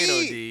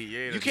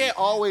OD. You can't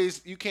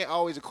always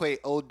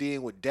equate ODing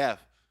with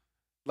death.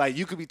 Like,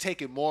 you could be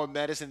taking more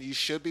medicine than you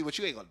should be, but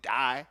you ain't gonna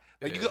die.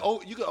 Like, you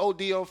could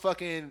OD on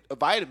fucking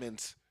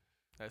vitamins.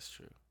 That's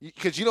true.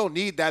 Because you don't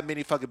need that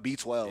many fucking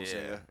B12s.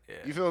 Yeah.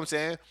 You feel what I'm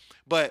saying?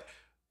 But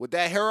with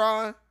that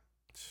heroin,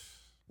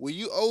 when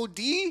you OD,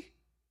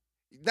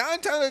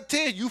 9 times out of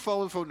 10, you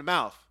foaming from the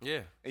mouth.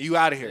 Yeah. And you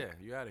out of here.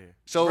 Yeah, you out of here.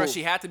 So, bro,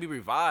 she had to be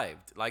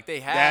revived. Like, they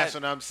had. That's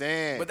what I'm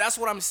saying. But that's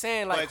what I'm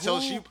saying. Like,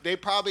 they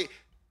probably,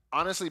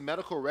 honestly,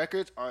 medical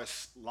records are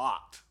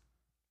locked.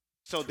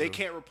 So they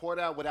can't report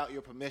out without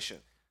your permission.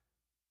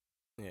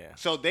 Yeah.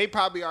 So they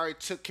probably already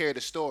took care of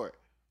the story.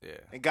 Yeah.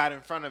 And got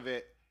in front of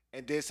it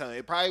and did something.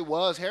 It probably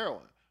was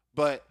heroin.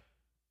 But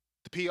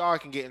the PR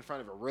can get in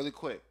front of it really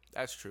quick.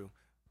 That's true.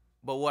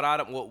 But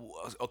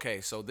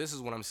okay, so this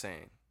is what I'm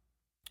saying.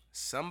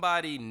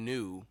 Somebody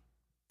knew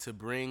to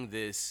bring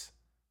this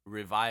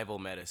revival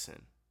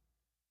medicine.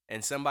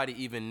 And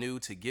somebody even knew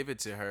to give it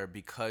to her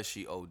because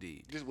she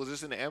OD'd. Was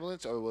this in the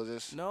ambulance or was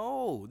this?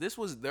 No, this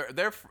was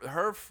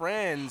her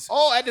friends.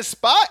 Oh, at the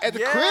spot? At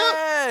the crib?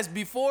 Yes,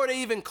 before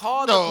they even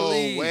called the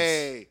police. No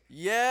way.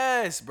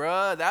 Yes,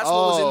 bruh. That's what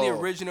was in the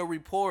original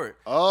report.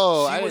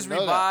 Oh, she I was didn't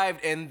know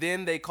revived, that. And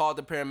then they called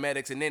the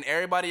paramedics, and then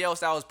everybody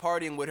else that was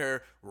partying with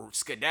her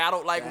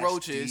skedaddled like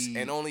roaches, deep.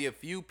 and only a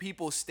few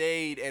people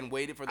stayed and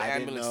waited for the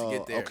ambulance to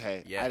get there.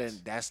 Okay, yes.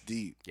 That's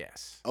deep.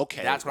 Yes.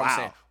 Okay, that's what I'm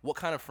saying. What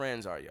kind of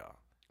friends are y'all?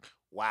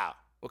 Wow.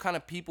 What kind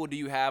of people do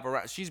you have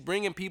around? She's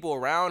bringing people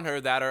around her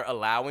that are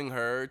allowing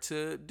her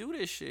to do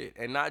this shit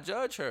and not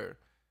judge her.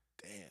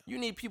 Damn. You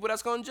need people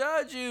that's going to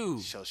judge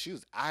you. So she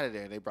was out of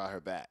there and they brought her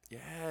back.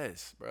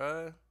 Yes,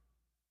 bruh.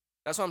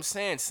 That's what I'm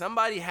saying.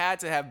 Somebody had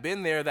to have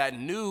been there that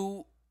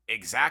knew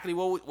exactly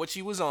what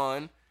she was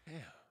on. Yeah.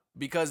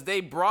 Because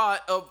they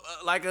brought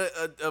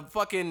a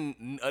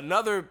fucking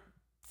another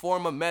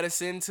form of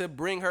medicine to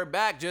bring her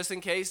back just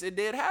in case it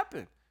did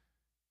happen.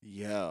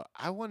 Yo,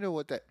 I wonder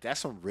what that's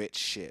some rich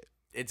shit.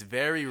 It's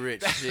very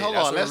rich shit. Hold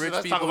on, let's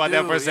talk about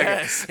that for a second.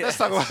 Yes. Let's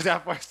talk about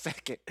that for a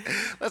second.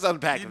 Let's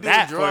unpack you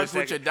that do for a drugs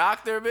second. with your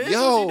doctor, bitch?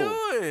 Yo, what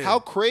you doing? How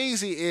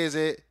crazy is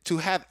it to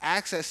have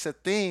access to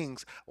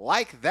things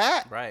like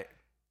that? Right.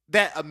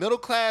 That a middle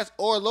class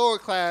or lower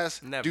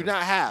class do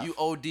not have. You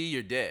OD,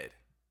 you're dead.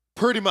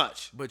 Pretty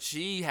much. But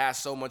she has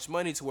so much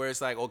money to where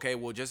it's like, okay,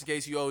 well, just in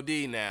case you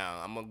OD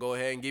now, I'm going to go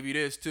ahead and give you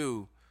this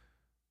too.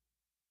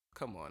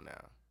 Come on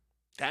now.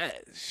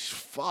 That is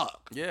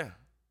fuck. Yeah.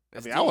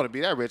 I want to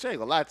be that rich. I ain't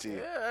gonna lie to you.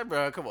 Yeah,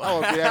 bro. Come on. I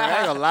want to be that. I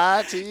ain't gonna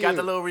lie to you. Got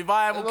the little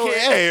revival kit.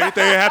 Hey,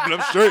 anything happen,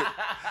 I'm straight.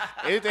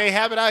 Anything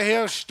happen out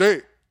here, I'm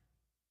straight.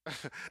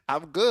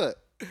 I'm good.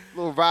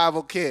 Little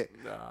revival kit.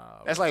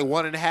 Nah, that's like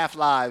 1.5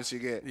 lives you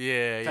get.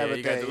 Yeah, you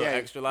got the little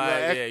extra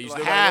life. Yeah, you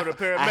still got to go to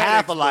paramedics.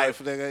 Half a life,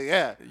 nigga.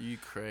 Yeah. You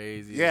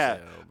crazy. Yeah. As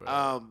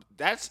hell,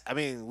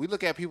 bro. We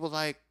look at people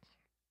like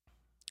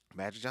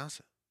Magic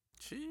Johnson.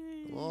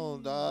 Jeez. Come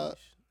on, dog.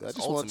 I That's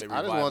just want to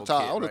ultimate revival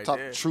talk. kit I want to right talk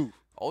there. the truth.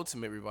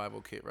 Ultimate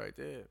revival kit right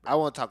there. I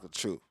want to talk the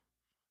truth.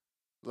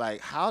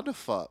 Like, how the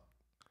fuck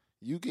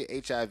you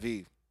get HIV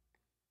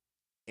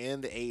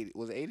in the 80s?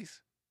 Was it 80s?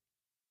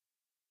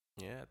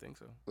 Yeah, I think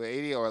so.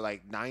 80 or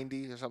like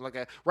 90 or something like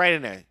that. Right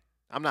in there.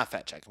 I'm not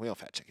fact checking. We don't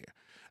fact check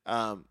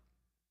here.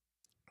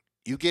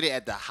 You get it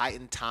at the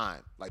heightened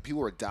time. Like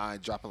people were dying,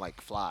 dropping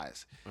like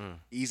flies.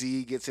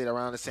 Easy gets it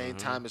around the same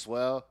time as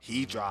well.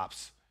 He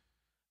drops.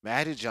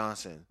 Magic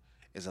Johnson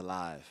is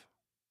alive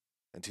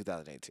in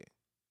 2018.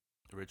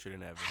 Richer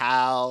than ever.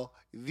 How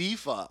the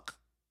fuck?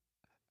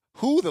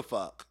 Who the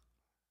fuck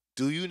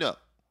do you know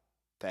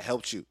that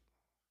helped you?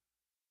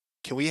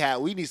 We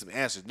need some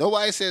answers.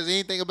 Nobody says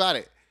anything about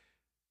it.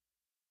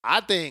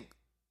 I think.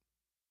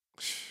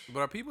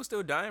 But are people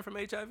still dying from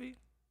HIV?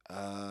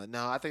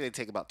 No, I think they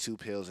take about 2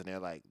 pills and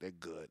they're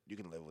good. You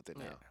can live with it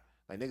now. Yeah.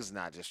 Like niggas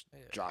not just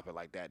dropping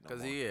like that no Cause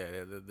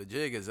more. the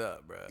jig is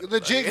up, bro.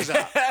 The jig is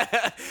up.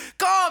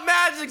 Call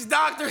Magic's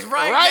doctors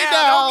right now.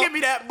 now. Don't give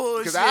me that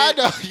bullshit. Cause I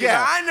know,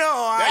 yeah, I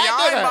know.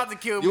 Y'all ain't about to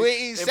kill me. You ain't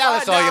eating If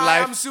salads I all your die,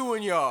 life. I'm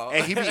suing y'all.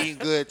 And he be eating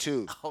good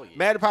too. Oh, yeah.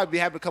 Man, probably be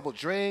having a couple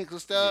drinks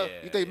and stuff.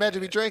 Yeah, you think Magic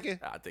be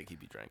drinking? I think he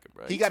be drinking,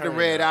 bro. He got the turned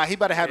red up. eye. He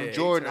about to have them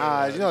Jordan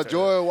eyes. You know,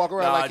 Jordan walk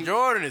around like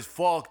Jordan is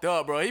fucked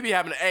up, bro. He be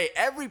having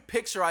every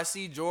picture I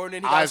see Jordan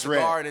in, he got a Eyes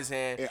cigar red. in his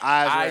hand. Yeah,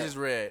 eyes is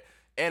red.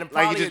 And Like he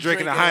probably just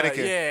drinking a drink, Heineken.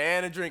 Yeah,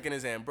 and a drink in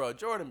his hand. Bro,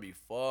 Jordan be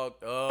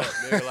fucked up,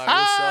 nigga. Like,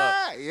 what's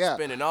up? Yeah.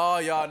 Spending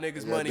all y'all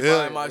niggas money Bill,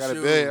 buying my got a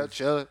shoes. bill,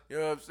 chilling. You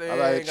know what I'm saying? I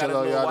like got chill a on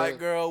little y'all white niggas.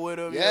 girl with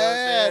him. Yeah, you know what I'm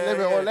saying? live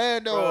in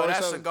Orlando Bro, or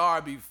that something.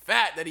 cigar be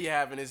fat that he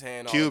have in his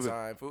hand all Cuban. the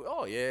time. Fool.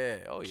 Oh, yeah.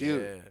 Oh,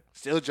 Cuban. yeah.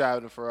 Still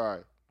driving a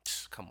Ferrari.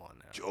 Come on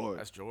now. Jordan.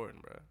 That's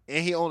Jordan, bro.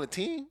 And he owned a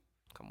team?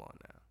 Come on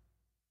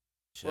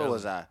now. Where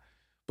was I?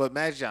 But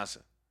Magic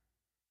Johnson,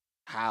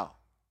 how?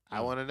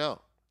 I want to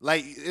know.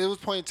 Like, it was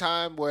a point in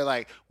time where,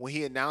 like, when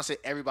he announced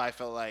it, everybody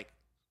felt like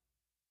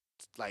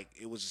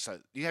it was just have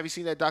you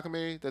seen that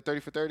documentary, the 30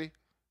 for 30?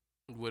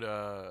 With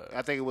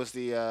I think it was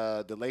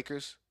the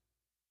Lakers.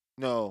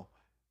 No,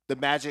 the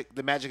Magic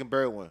and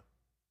Bird one.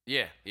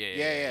 Yeah.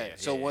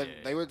 So when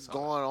they were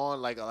going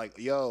on, like,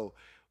 yo,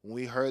 when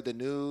we heard the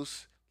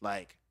news,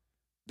 like,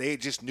 they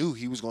just knew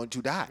he was going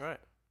to die. Right.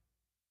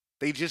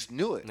 They just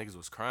knew it. Niggas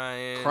was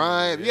crying.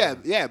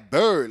 Yeah.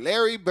 Bird,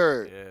 Larry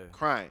Bird, Yeah.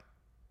 crying.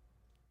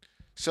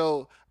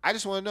 So I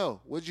just want to know,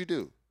 what'd you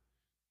do?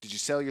 Did you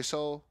sell your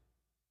soul?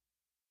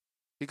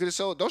 He could have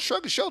sold. Don't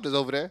shrug your shoulders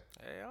over there.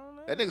 Hey, I don't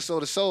know. That nigga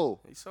sold his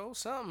soul. He sold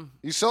something.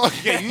 You sold,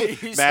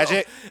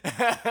 Magic.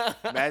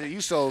 Magic,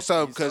 you sold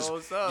something because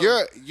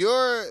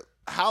you're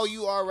how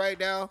you are right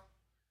now,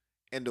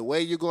 and the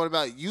way you're going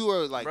about. You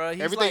are like, bruh,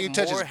 everything you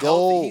touch is healthy.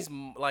 gold. He's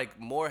like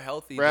more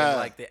healthy Bruh. than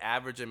like the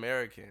average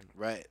American.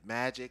 Right,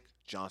 Magic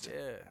Johnson.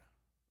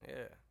 Yeah.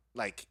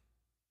 Like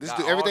this Got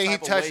dude, all everything he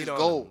type of touches weight is on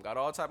gold. him. Got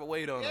all type of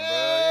weight on him, bro.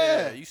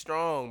 Yeah. Yeah, you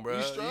strong, bro.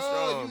 You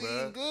strong. You bro.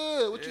 eating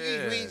good. What you eat? You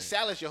Yeah. eating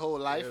salads your whole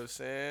life. You know what I'm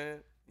saying?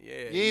 Yeah.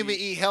 You ain't even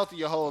eat healthy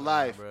your whole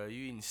life. Bro,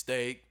 you eating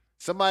steak.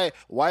 Somebody,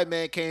 white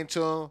man came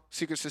to him,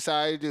 secret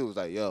society dude was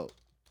like, yo,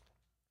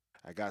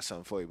 I got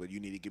something for you, but you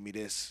need to give me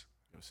this.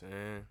 You know what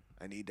I'm saying?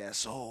 I need that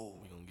soul.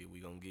 We gonna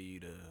give you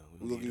the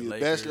We're going to give you the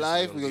Lakers, best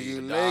life. we We're going to give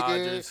you the the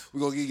Lakers. Dodgers. We're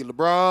going to give you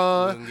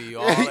LeBron. We gonna give you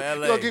all LA. We're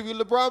going to give you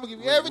LeBron. We're going to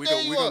give you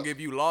everything We gonna give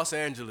you Los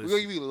Angeles. We're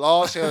going to give you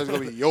Los Angeles. It's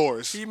going to be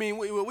yours. You mean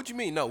what you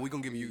mean? No, we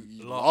gonna give you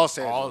Los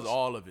Angeles.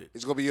 all of it.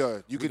 It's going to be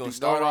yours. You We can gonna do no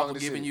start wrong off in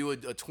with the giving city. you a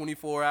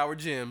 24-hour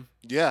gym,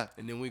 Yeah.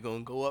 and then we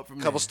gonna go up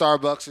from Couple there.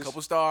 Starbucks.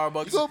 Couple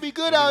Starbucks. You going to be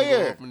good and out we gonna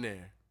go here. up from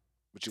there.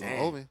 But you Damn.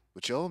 owe me.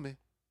 But you owe me.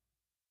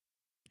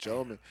 But you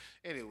owe me.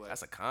 Anyway.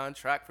 That's a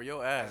contract for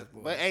your ass,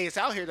 boy. But hey, it's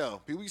out here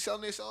though. People be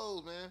selling their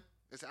souls, man.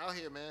 It's out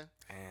here, man.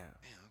 Damn.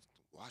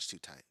 Watch too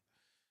tight.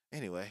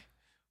 Anyway,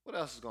 what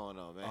else is going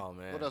on, man? Oh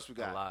man, What else we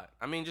got? A lot.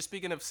 I mean, just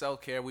speaking of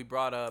self care, we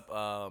brought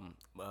up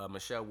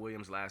Michelle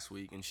Williams last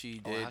week, and she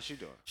did. How's she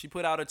doing? She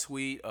put out a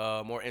tweet,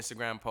 more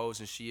Instagram posts,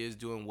 and she is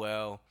doing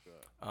well.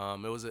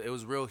 It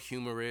was real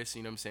humorous.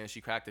 You know what I'm saying?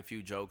 She cracked a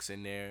few jokes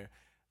in there,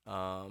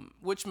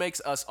 which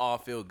makes us all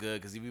feel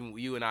good because even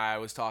you and I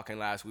was talking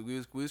last week.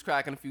 We was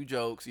cracking a few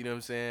jokes. You know what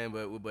I'm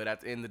saying? But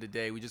at the end of the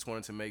day, we just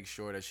wanted to make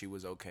sure that she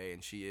was okay,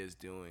 and she is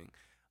doing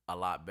a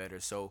lot better.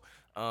 So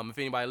if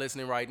anybody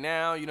listening right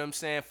now, you know what I'm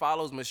saying,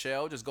 follows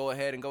Michelle, just go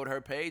ahead and go to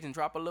her page and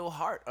drop a little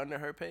heart under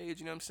her page.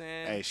 You know what I'm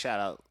saying? Hey, shout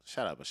out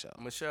Michelle.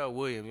 Michelle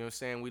Williams, you know what I'm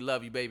saying? We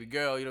love you, baby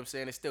girl. You know what I'm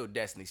saying? It's still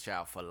Destiny's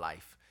Child for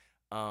life.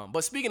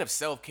 But speaking of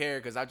self-care,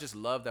 because I just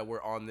love that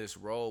we're on this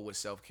roll with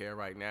self-care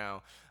right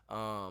now.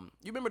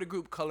 You remember the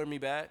group Color Me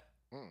Bad?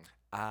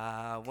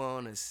 I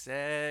wanna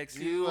sex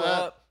you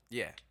up.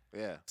 Yeah.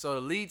 Yeah. So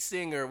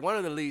one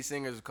of the lead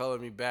singers of Color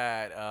Me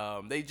Bad,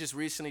 they just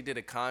recently did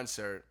a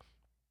concert,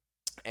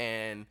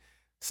 and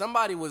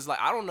somebody was like,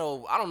 I don't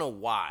know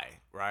why,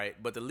 right?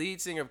 But the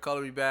lead singer of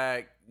Color Me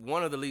Bad,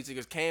 one of the lead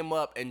singers came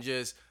up and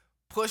just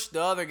pushed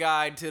the other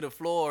guy to the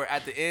floor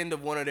at the end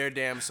of one of their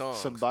damn songs.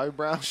 Some Bobby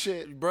Brown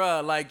shit.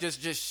 Bruh, like just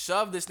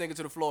shoved this nigga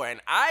to the floor. And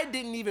I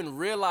didn't even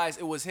realize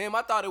it was him.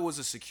 I thought it was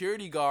a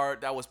security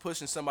guard that was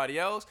pushing somebody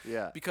else.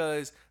 Yeah.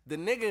 Because the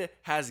nigga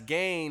has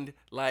gained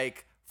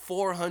like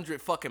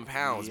 400 fucking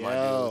pounds, my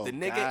dude. The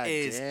nigga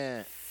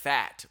is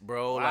fat,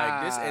 bro. Wow.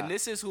 Like this, and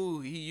this is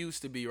who he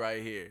used to be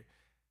right here.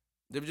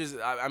 They're just,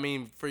 I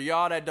mean, for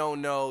y'all that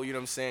don't know, you know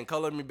what I'm saying,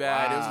 Color Me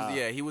Bad.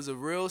 Wow. He was a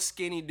real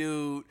skinny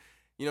dude.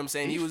 You know what I'm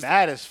saying? He's He was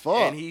fat as fuck.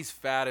 And he's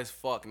fat as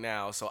fuck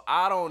now. So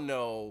I don't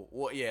know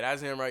what. Yeah,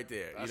 that's him right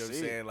there. You know what I'm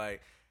saying?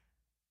 Like,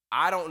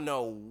 I don't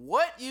know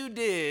what you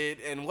did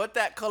and what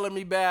that Color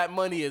Me Bad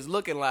money is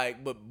looking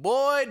like, but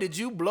boy, did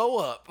you blow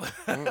up.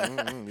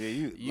 Yeah,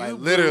 you like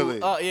literally.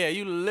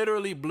 You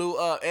literally blew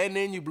up. And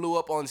then you blew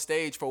up on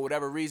stage for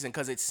whatever reason,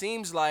 because it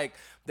seems like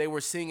they were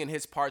singing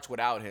his parts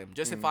without him.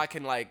 Just if I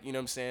can, like, you know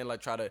what I'm saying,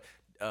 like try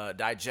to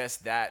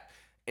digest that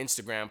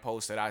Instagram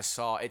post that I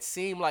saw, it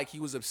seemed like he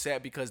was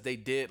upset because they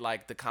did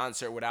like the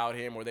concert without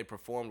him, or they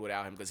performed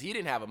without him, because he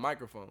didn't have a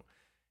microphone.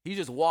 He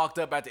just walked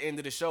up at the end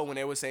of the show when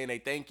they were saying they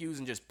thank yous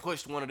and just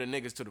pushed one of the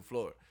niggas to the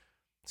floor.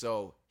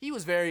 So he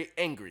was very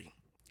angry.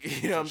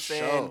 You know what I'm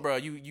saying, bro?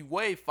 You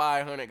weigh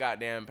 500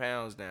 goddamn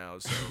pounds now,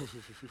 so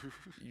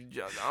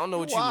I don't know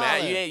what you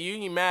mad. You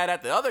ain't mad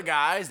at the other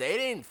guys. They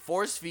didn't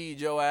force feed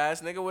your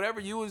ass, nigga. Whatever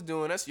you was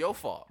doing, that's your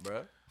fault,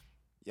 bro.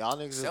 Y'all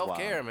niggas is wildin'.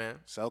 Self-care, man.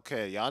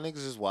 Self-care. Y'all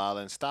niggas is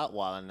wildin'. Stop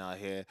wildin' out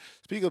here.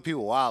 Speaking of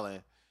people wildin',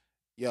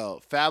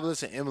 yo,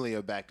 Fabulous and Emily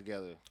are back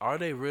together. Are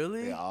they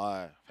really? They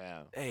are,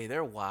 fam. Hey,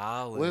 they're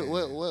wild. What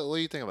do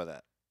you think about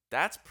that?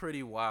 That's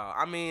pretty wild.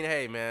 I mean,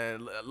 hey,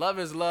 man, love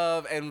is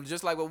love. And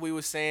just like what we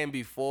were saying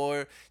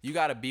before, you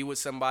got to be with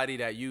somebody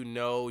that you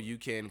know you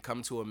can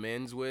come to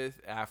amends with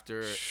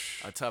after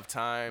a tough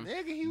time.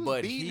 Nigga, he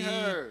was beating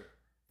her.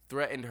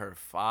 Threatened her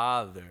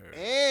father.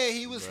 And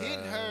he was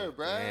hitting her,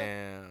 bro.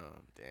 Damn.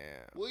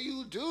 What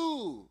you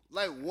do?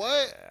 Like,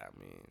 what? Yeah, I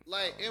mean.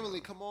 Like,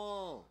 Emily, come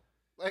on.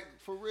 Like,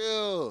 for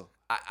real.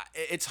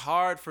 It's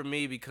hard for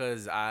me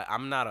because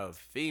I'm not a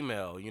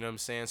female, you know what I'm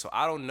saying? So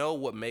I don't know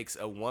what makes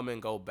a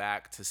woman go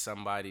back to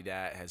somebody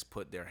that has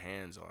put their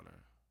hands on her.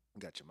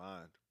 You got your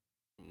mind.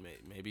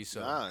 Maybe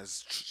so. Nah,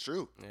 it's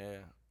true. Yeah,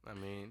 I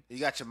mean. You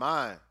got your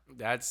mind.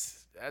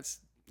 That's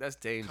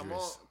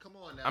dangerous. Come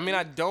on now. I mean,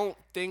 I don't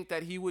think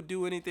that he would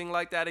do anything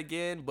like that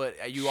again,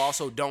 but you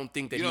also don't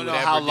think that he would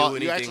ever do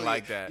anything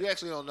like that. You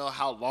actually don't know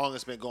how long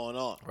it's been going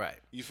on. Right.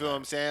 You feel what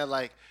I'm saying?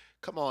 Like,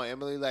 come on,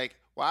 Emily. Like,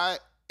 why?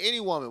 Any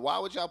woman, why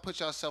would y'all put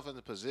yourself in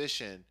the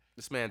position?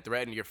 This man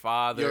threatened your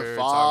father,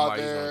 talking about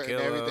he's gonna kill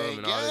and everything. Him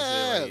and all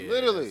this shit. Like,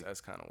 literally.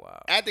 That's kind of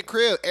wild. At the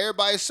crib,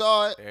 everybody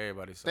saw it.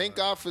 Thank it.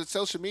 God for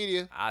social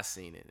media. I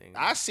seen it. Nigga.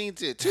 I seen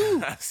it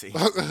too. I seen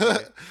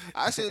it.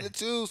 I seen it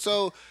too.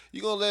 So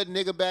you gonna let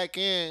nigga back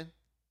in,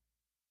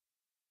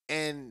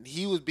 and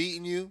he was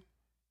beating you,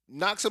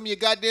 knock some of your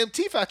goddamn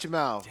teeth out your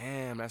mouth.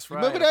 Damn, that's right.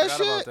 Remember that I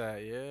shit? About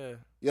that. Yeah.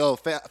 Yo,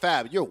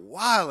 Fab, you're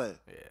wildin'.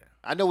 Yeah.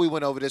 I know we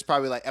went over this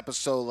probably like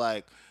episode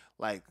like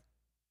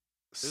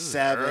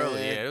 7.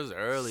 It was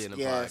early in the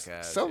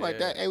podcast. Something like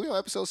that. Hey, we on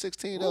episode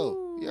 16 though.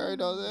 Ooh, you already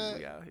know that.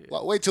 We out here.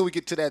 Well, wait till we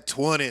get to that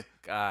 20.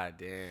 God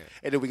damn.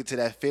 And then we get to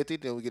that 50.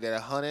 Then we get to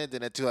that 100.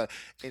 Then that 200.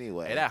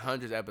 Anyway. Hey, that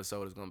 100th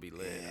episode is gonna be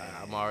lit. Yeah.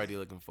 I'm already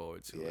looking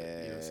forward to it. You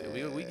know what I'm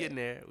saying? We getting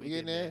there. We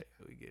getting there.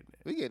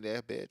 We getting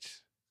there, bitch.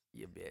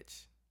 You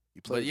bitch.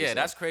 But yeah,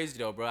 that's crazy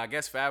though, bro. I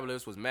guess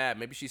Fabulous was mad.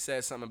 Maybe she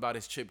said something about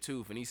his chipped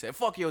tooth, and he said,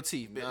 "Fuck your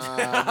teeth, bitch."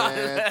 Nah,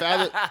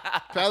 man.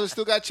 Fabulous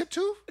still got chipped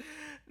tooth?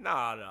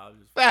 No.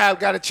 Fab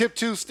got a chipped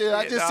tooth still.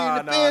 I just seen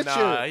the picture.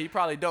 Nah, he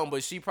probably don't,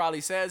 but she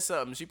probably said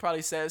something. She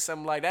probably said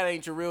something like, "That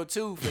ain't your real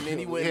tooth," and then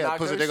he went and knocked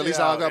pussy her nigga. At least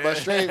shit I out. got my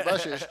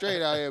shit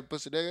straight out here,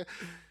 pussy nigga.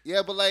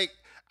 Yeah, but like,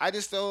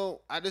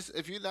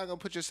 if you're not gonna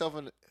put yourself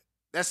in,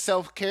 that's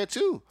self care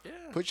too. Yeah.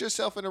 Put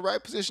yourself in the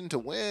right position to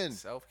win.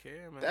 Self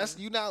care, man. That's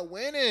you not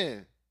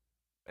winning.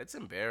 It's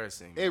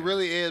embarrassing. It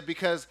really is,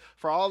 because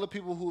for all the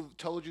people who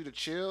told you to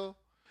chill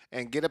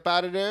and get up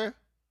out of there,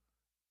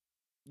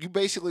 you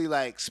basically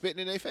like spitting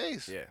in their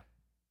face. Yeah.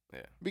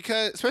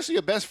 Because especially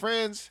your best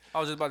friends. I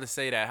was just about to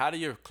say that. How do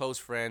your close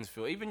friends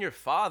feel? Even your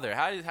father.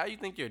 How you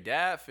think your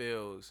dad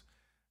feels?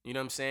 You know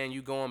what I'm saying?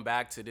 You going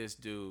back to this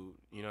dude.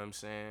 You know what I'm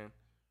saying?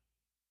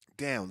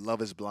 Damn,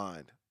 love is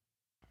blind.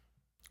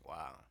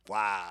 Wow.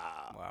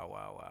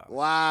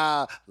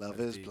 Love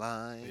That's is deep.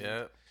 blind.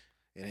 Yep.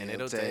 And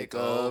it'll take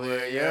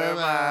over your mind.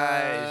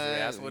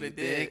 That's what it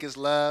did. Think it's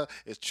love.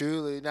 It's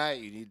truly not.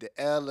 You need to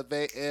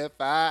elevate. If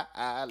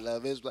I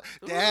love is blind.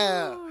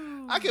 Damn.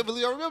 Ooh. I can't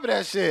believe I remember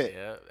that shit.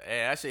 Yeah. Hey,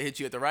 that shit hit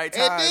you at the right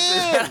time.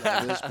 It did.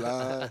 Love is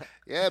blind.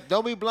 Yeah,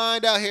 don't be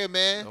blind out here,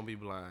 man. Don't be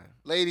blind.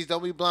 Ladies,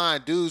 don't be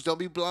blind. Dudes, don't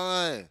be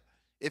blind.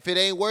 If it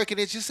ain't working,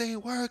 it just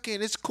ain't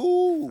working. It's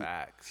cool.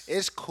 Facts.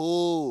 It's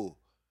cool.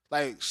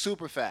 Like,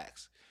 super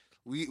facts.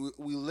 We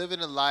live in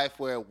a life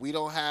where we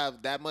don't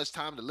have that much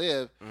time to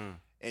live,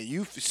 and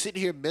you sit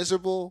here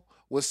miserable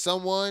with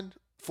someone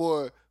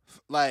for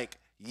like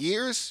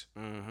years.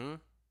 Mm-hmm.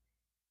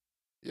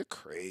 You're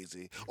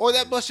crazy. Or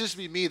that must just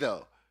be me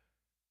though.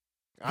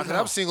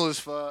 I'm single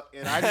as fuck,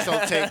 and I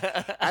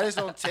just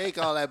don't take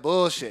all that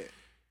bullshit.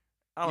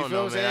 I don't you feel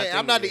know, what I'm man. saying?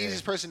 I'm not the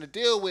easiest person to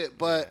deal with,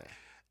 but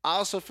I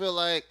also feel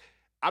like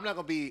I'm not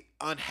gonna be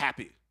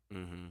unhappy.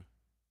 Mm-hmm.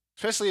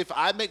 Especially if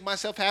I make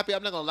myself happy,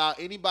 I'm not gonna allow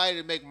anybody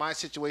to make my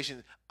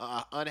situation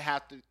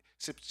unhappy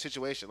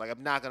situation. Like,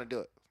 I'm not gonna do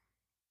it.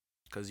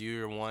 Because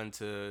you're one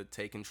to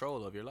take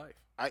control of your life.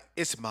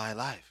 It's my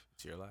life.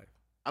 It's your life.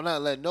 I'm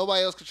not letting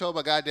nobody else control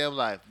my goddamn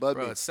life. But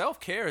bro,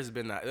 self-care has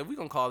been that. We're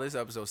going to call this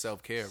episode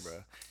self-care,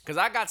 bro. Because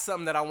I got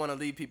something that I want to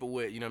leave people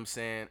with, you know what I'm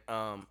saying?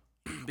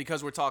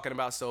 Because we're talking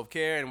about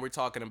self-care and we're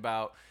talking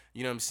about,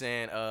 you know what I'm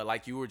saying,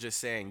 like you were just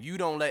saying, you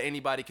don't let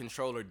anybody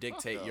control or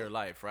dictate your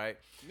life, right?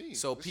 Me.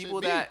 So This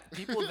people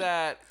shit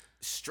that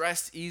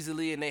stress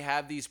easily and they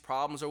have these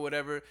problems or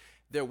whatever,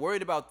 they're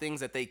worried about things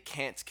that they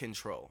can't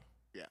control.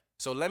 Yeah.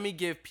 So let me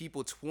give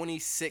people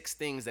 26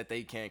 things that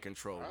they can't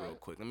control real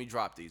quick. Let me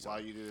drop these. While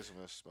you do this, I'm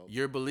gonna smoke.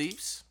 Your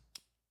beliefs,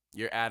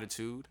 your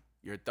attitude,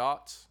 your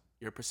thoughts,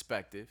 your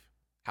perspective,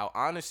 how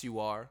honest you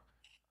are,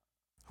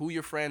 who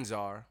your friends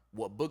are,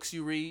 what books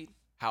you read,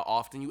 how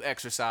often you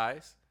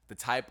exercise, the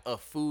type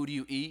of food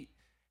you eat,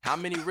 how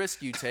many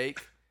risks you take,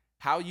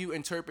 how you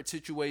interpret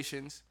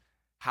situations,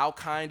 how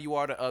kind you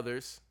are to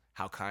others,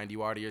 how kind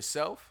you are to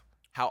yourself,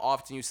 how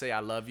often you say I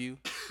love you,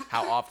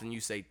 how often you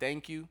say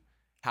thank you,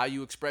 how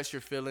you express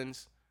your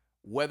feelings,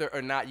 whether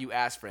or not you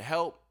ask for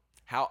help,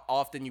 how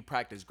often you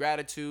practice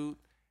gratitude,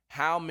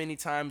 how many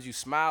times you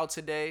smile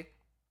today,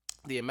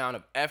 the amount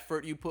of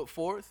effort you put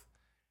forth,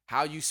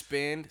 how you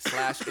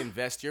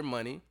spend/invest your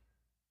money,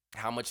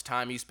 how much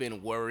time you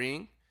spend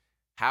worrying,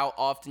 how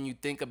often you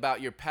think about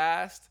your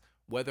past,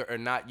 whether or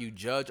not you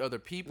judge other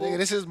people. Nigga,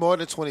 this is more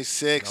than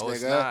 26, no, nigga.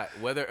 It's not.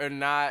 Whether or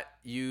not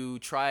you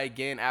try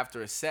again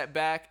after a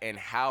setback, and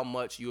how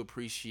much you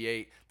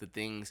appreciate the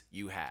things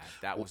you have.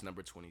 That was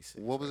number 26.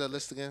 What was that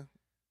list again?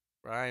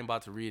 Bro, I ain't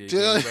about to read it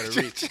again. You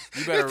better read.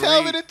 You better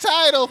tell me the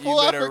title, fool.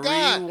 I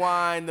forgot.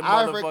 Rewind the I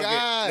motherfucker.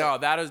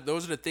 forgot. No,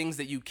 those are the things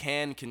that you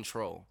can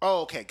control.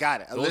 Oh, okay,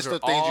 got it. A Those list are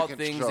of things all you can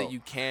things control. that you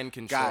can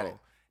control. Got it.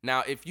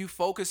 Now, if you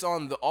focus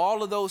on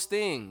all of those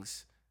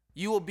things,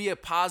 you will be a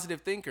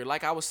positive thinker.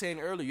 Like I was saying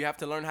earlier, you have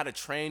to learn how to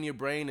train your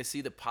brain to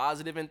see the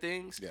positive in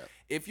things. Yeah.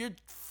 If you're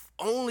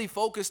only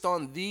focused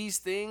on these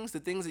things, the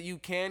things that you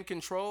can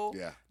control,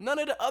 none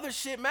of the other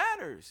shit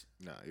matters.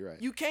 No, you're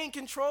right. You can't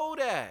control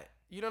that.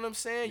 You know what I'm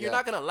saying? Yeah. You're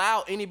not going to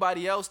allow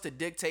anybody else to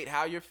dictate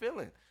how you're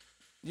feeling.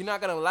 You're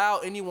not going to allow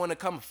anyone to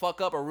come fuck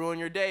up or ruin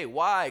your day.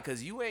 Why?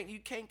 Because you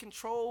can't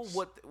control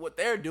what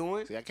they're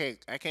doing. See, I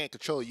can't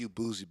control you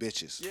bougie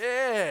bitches.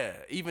 Yeah.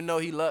 Even though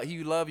he love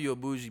you a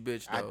bougie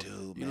bitch, though. I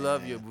do, You man.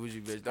 love you a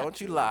bougie bitch. Don't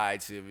you lie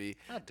to me.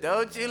 I do,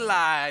 Don't you man.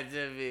 lie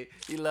to me.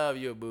 He love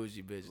you a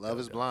bougie bitch. Love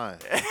though, is though.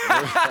 blind. And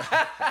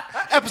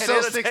Episode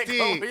it'll take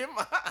 16. over your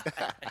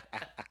mind.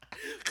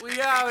 We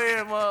out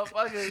here,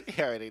 motherfucker.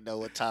 You already know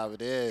what time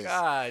it is.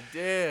 God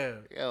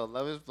damn. Yo,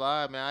 love is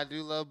blind, man. I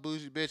do love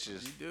bougie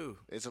bitches. You do.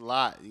 It's a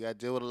lot. You gotta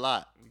deal with a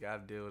lot. You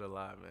gotta deal with a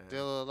lot, man.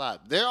 Deal with a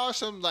lot. There are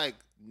some like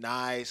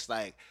nice,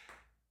 like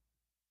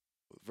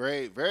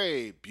very,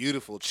 very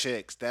beautiful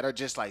chicks that are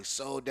just like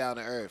so down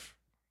to earth.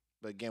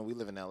 But again, we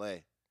live in LA.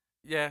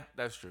 Yeah,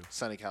 that's true.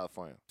 Sunny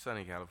California.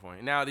 Sunny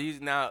California. Now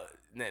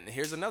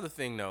here's another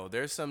thing though.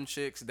 There's some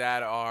chicks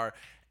that are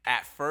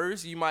at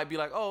first you might be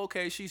like, oh,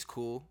 okay, she's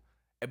cool.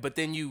 But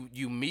then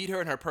you meet her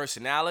and her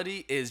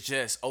personality is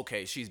just,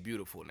 okay, she's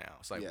beautiful now.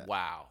 It's like,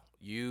 wow,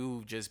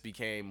 you just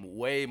became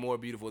way more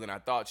beautiful than I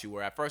thought you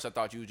were. At first I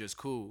thought you were just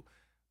cool,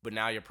 but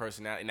now your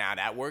personality, now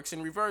that works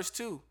in reverse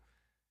too.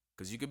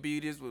 Because you could be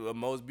the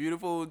most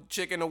beautiful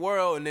chick in the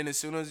world, and then as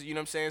soon as, you know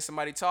what I'm saying,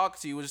 somebody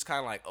talks to you, it's just kind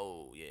of like,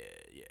 oh, yeah,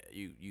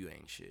 you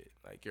ain't shit.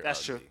 Like, you're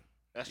That's ugly. true.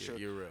 That's true.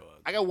 You're real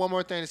ugly. I got one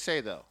more thing to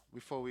say, though,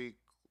 before we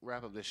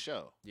wrap up this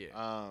show.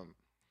 Yeah.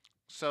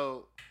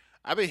 So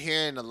I've been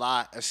hearing a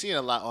lot, I've seen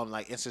a lot on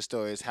like Insta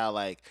stories how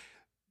like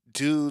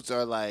dudes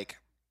are like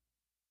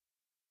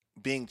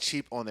being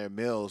cheap on their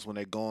meals when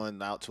they're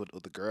going out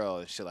with a girl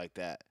and shit like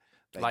that.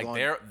 Like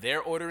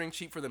they're ordering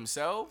cheap for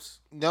themselves?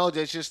 No,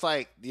 there's just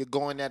like you're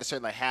going at a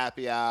certain like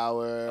happy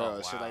hour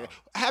or shit like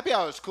that. Happy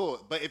hour is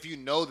cool, but if you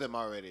know them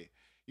already,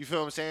 you feel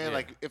what I'm saying? Yeah.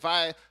 Like if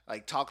I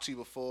like talked to you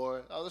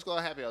before, oh, let's go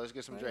to happy hour, let's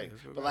get some drink.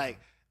 But like,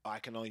 oh, I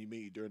can only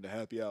meet you during the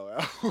happy hour.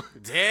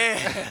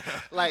 Damn.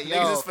 Like, yo,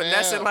 niggas is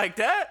finessing like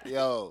that?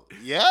 Yo,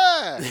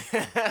 yeah.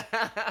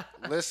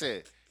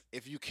 Listen,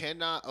 if you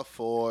cannot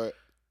afford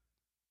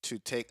to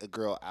take a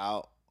girl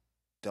out,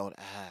 don't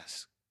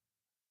ask.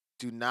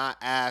 Do not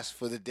ask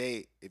for the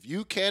date. If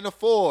you can't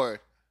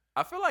afford.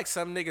 I feel like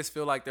some niggas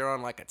feel like they're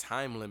on like a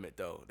time limit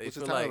though. They What's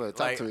feel the time like, limit?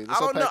 Talk to me. I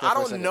don't know. I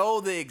don't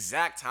know the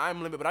exact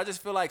time limit, but I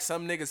just feel like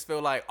some niggas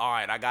feel like, all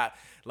right, I got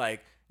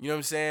like, you know what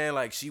I'm saying?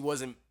 Like she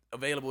wasn't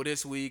available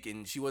this week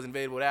and she wasn't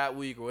available that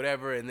week or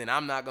whatever, and then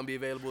I'm not gonna be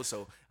available,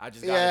 so I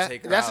just gotta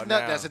take her out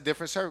now. That's a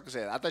different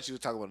circumstance. I thought you were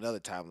talking about another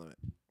time limit.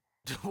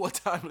 What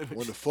time limit?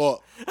 When the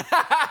fuck?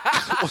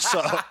 What's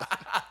up?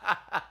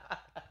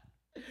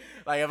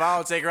 Like if I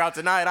don't take her out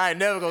tonight, I ain't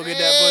never gonna get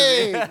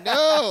that pussy.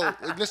 No.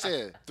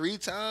 Listen, 3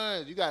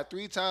 times. You got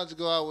 3 times to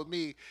go out with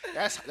me.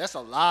 That's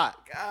a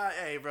lot. God,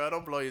 hey, bro,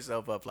 don't blow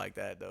yourself up like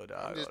that, though,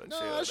 dog.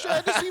 I'm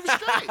trying to seem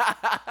straight.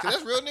 Cause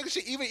that's real nigga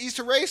shit. Even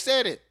Issa Rae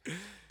said it.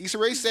 Issa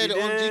Rae said it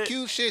on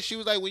GQ shit. She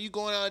was like, when you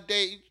going on a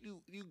date,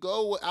 you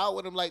go out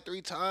with him like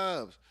 3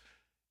 times.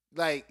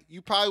 Like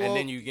you probably won't.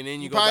 And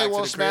then you go probably back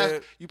won't to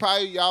the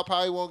crib. Y'all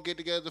probably won't get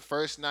together the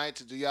first night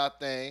to do y'all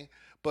thing.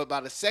 But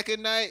by the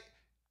second night,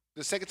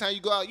 the second time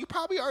you go out, you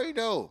probably already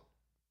know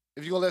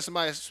if you gonna let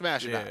somebody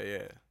smash or not.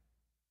 Yeah.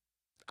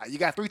 You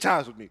got 3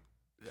 times with me.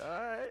 All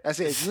right. I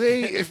said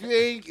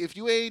if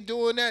you ain't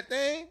doing that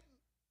thing,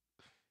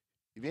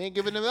 if you ain't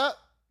giving them up,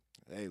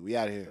 hey, we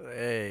out of here.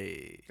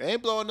 Hey. They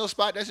ain't blowing no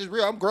spot. That's just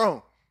real. I'm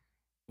grown.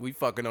 We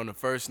fucking on the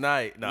first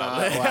night. No,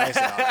 I ain't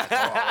saying all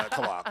that.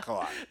 Come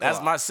on. That's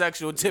my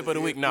sexual tip of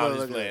the week. No, I'm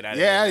just playing.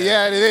 Yeah,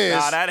 it is.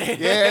 No, that ain't.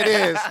 Yeah, it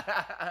is.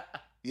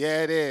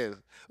 Yeah, it is.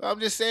 Well, I'm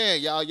just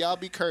saying, y'all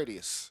be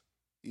courteous.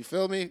 You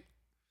feel me?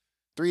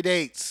 3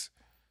 dates.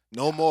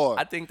 No more.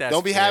 I think that's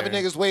Don't be fair. having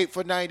niggas wait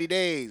for 90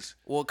 days.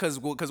 Well, because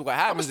what I'm gonna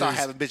happens start is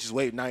having bitches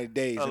wait 90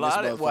 days.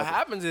 what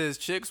happens is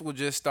chicks will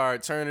just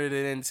start turning it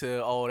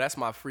into, oh, that's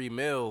my free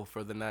meal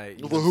for the night.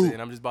 You know For what I'm who?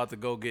 saying? I'm just about to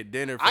go get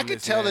dinner from I can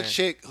this tell man. a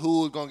chick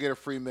who's gonna get a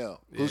free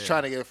meal. Who's Yeah.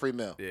 trying to get a free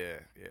meal. Yeah.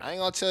 I ain't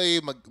gonna tell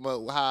you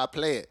how I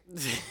play it.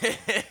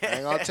 I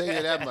ain't gonna tell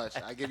you that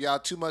much. I give y'all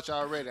too much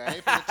already. I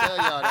ain't finna tell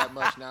y'all that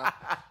much now.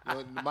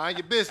 Mind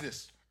your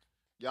business.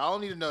 Y'all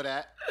don't need to know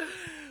that.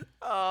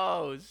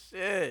 Oh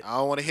shit! I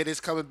don't want to hear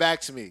this coming back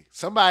to me.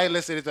 Somebody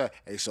listening to,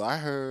 hey, so I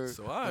heard.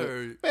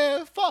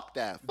 Man, fuck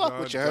that. Fuck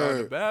what you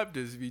heard.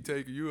 Johnthebaptist be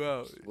taking you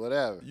out.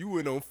 Whatever. You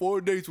went on 4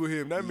 dates with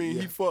him. That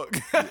means he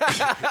fucked.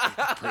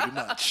 Pretty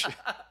much.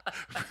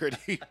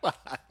 Pretty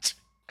much.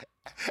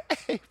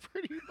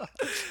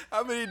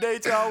 How many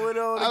dates y'all went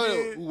on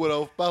again? We went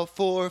on about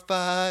 4 or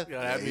 5.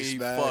 Yeah, that means he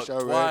smashed fucked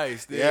already.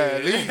 twice. Dude. Yeah,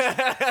 at least.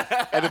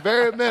 At the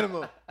very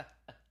minimum.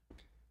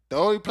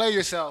 Don't only play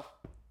yourself.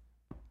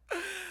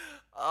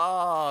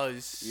 Oh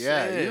shit!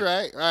 Yeah, you're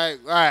right. All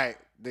right,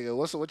 nigga.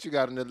 What you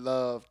got in the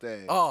love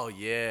thing? Oh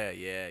yeah.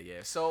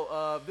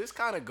 So this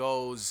kind of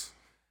goes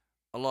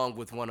along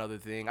with one other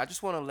thing. I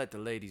just want to let the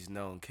ladies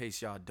know, in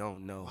case y'all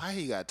don't know. Why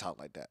you gotta talk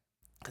like that?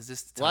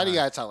 Why do you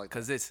gotta talk like that?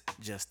 Because it's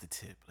just the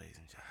tip, ladies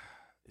and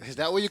gentlemen. Is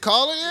that what you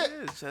calling it?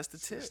 Yeah, it's just the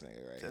tip. This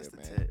nigga right Just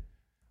here, the man. tip.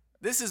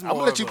 This is more. I'm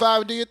gonna let you vibe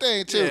and do your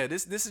thing too. Yeah,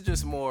 this is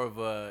just more of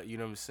a, you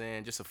know what I'm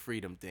saying, just a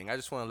freedom thing. I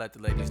just want to let the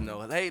ladies know.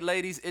 Hey,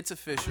 ladies, it's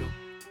official.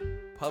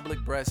 Public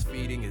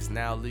breastfeeding is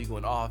now legal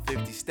in all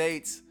 50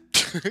 states.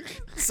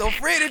 So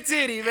free the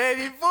titty,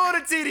 baby. Pull the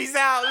titties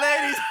out,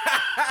 ladies.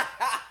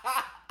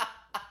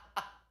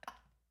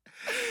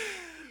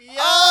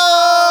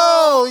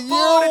 Oh, pull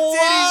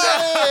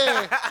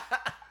you're wild.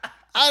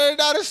 I did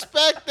not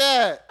expect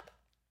that.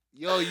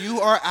 Yo,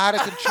 you are out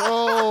of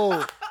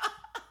control.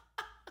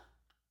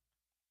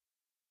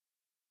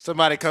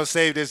 Somebody come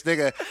save this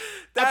nigga.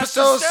 That's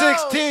Episode the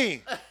show.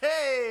 16.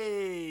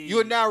 Hey.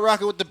 You are now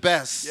rocking with the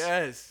best.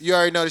 Yes. You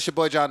already know this your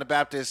boy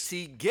Johnthebaptist.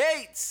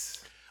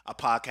 T.Gatez. A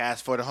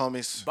podcast for the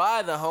homies.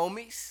 By the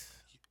homies.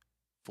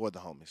 For the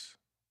homies.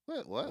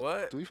 What?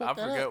 What? Do we I fuck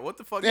that forgot. up? What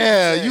the fuck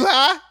Yeah, did you say? you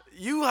high?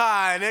 You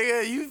high,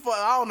 nigga.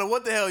 I don't know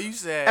what the hell you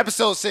said.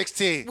 Episode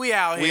 16. We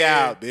out here. We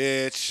out,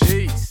 bitch.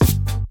 Peace.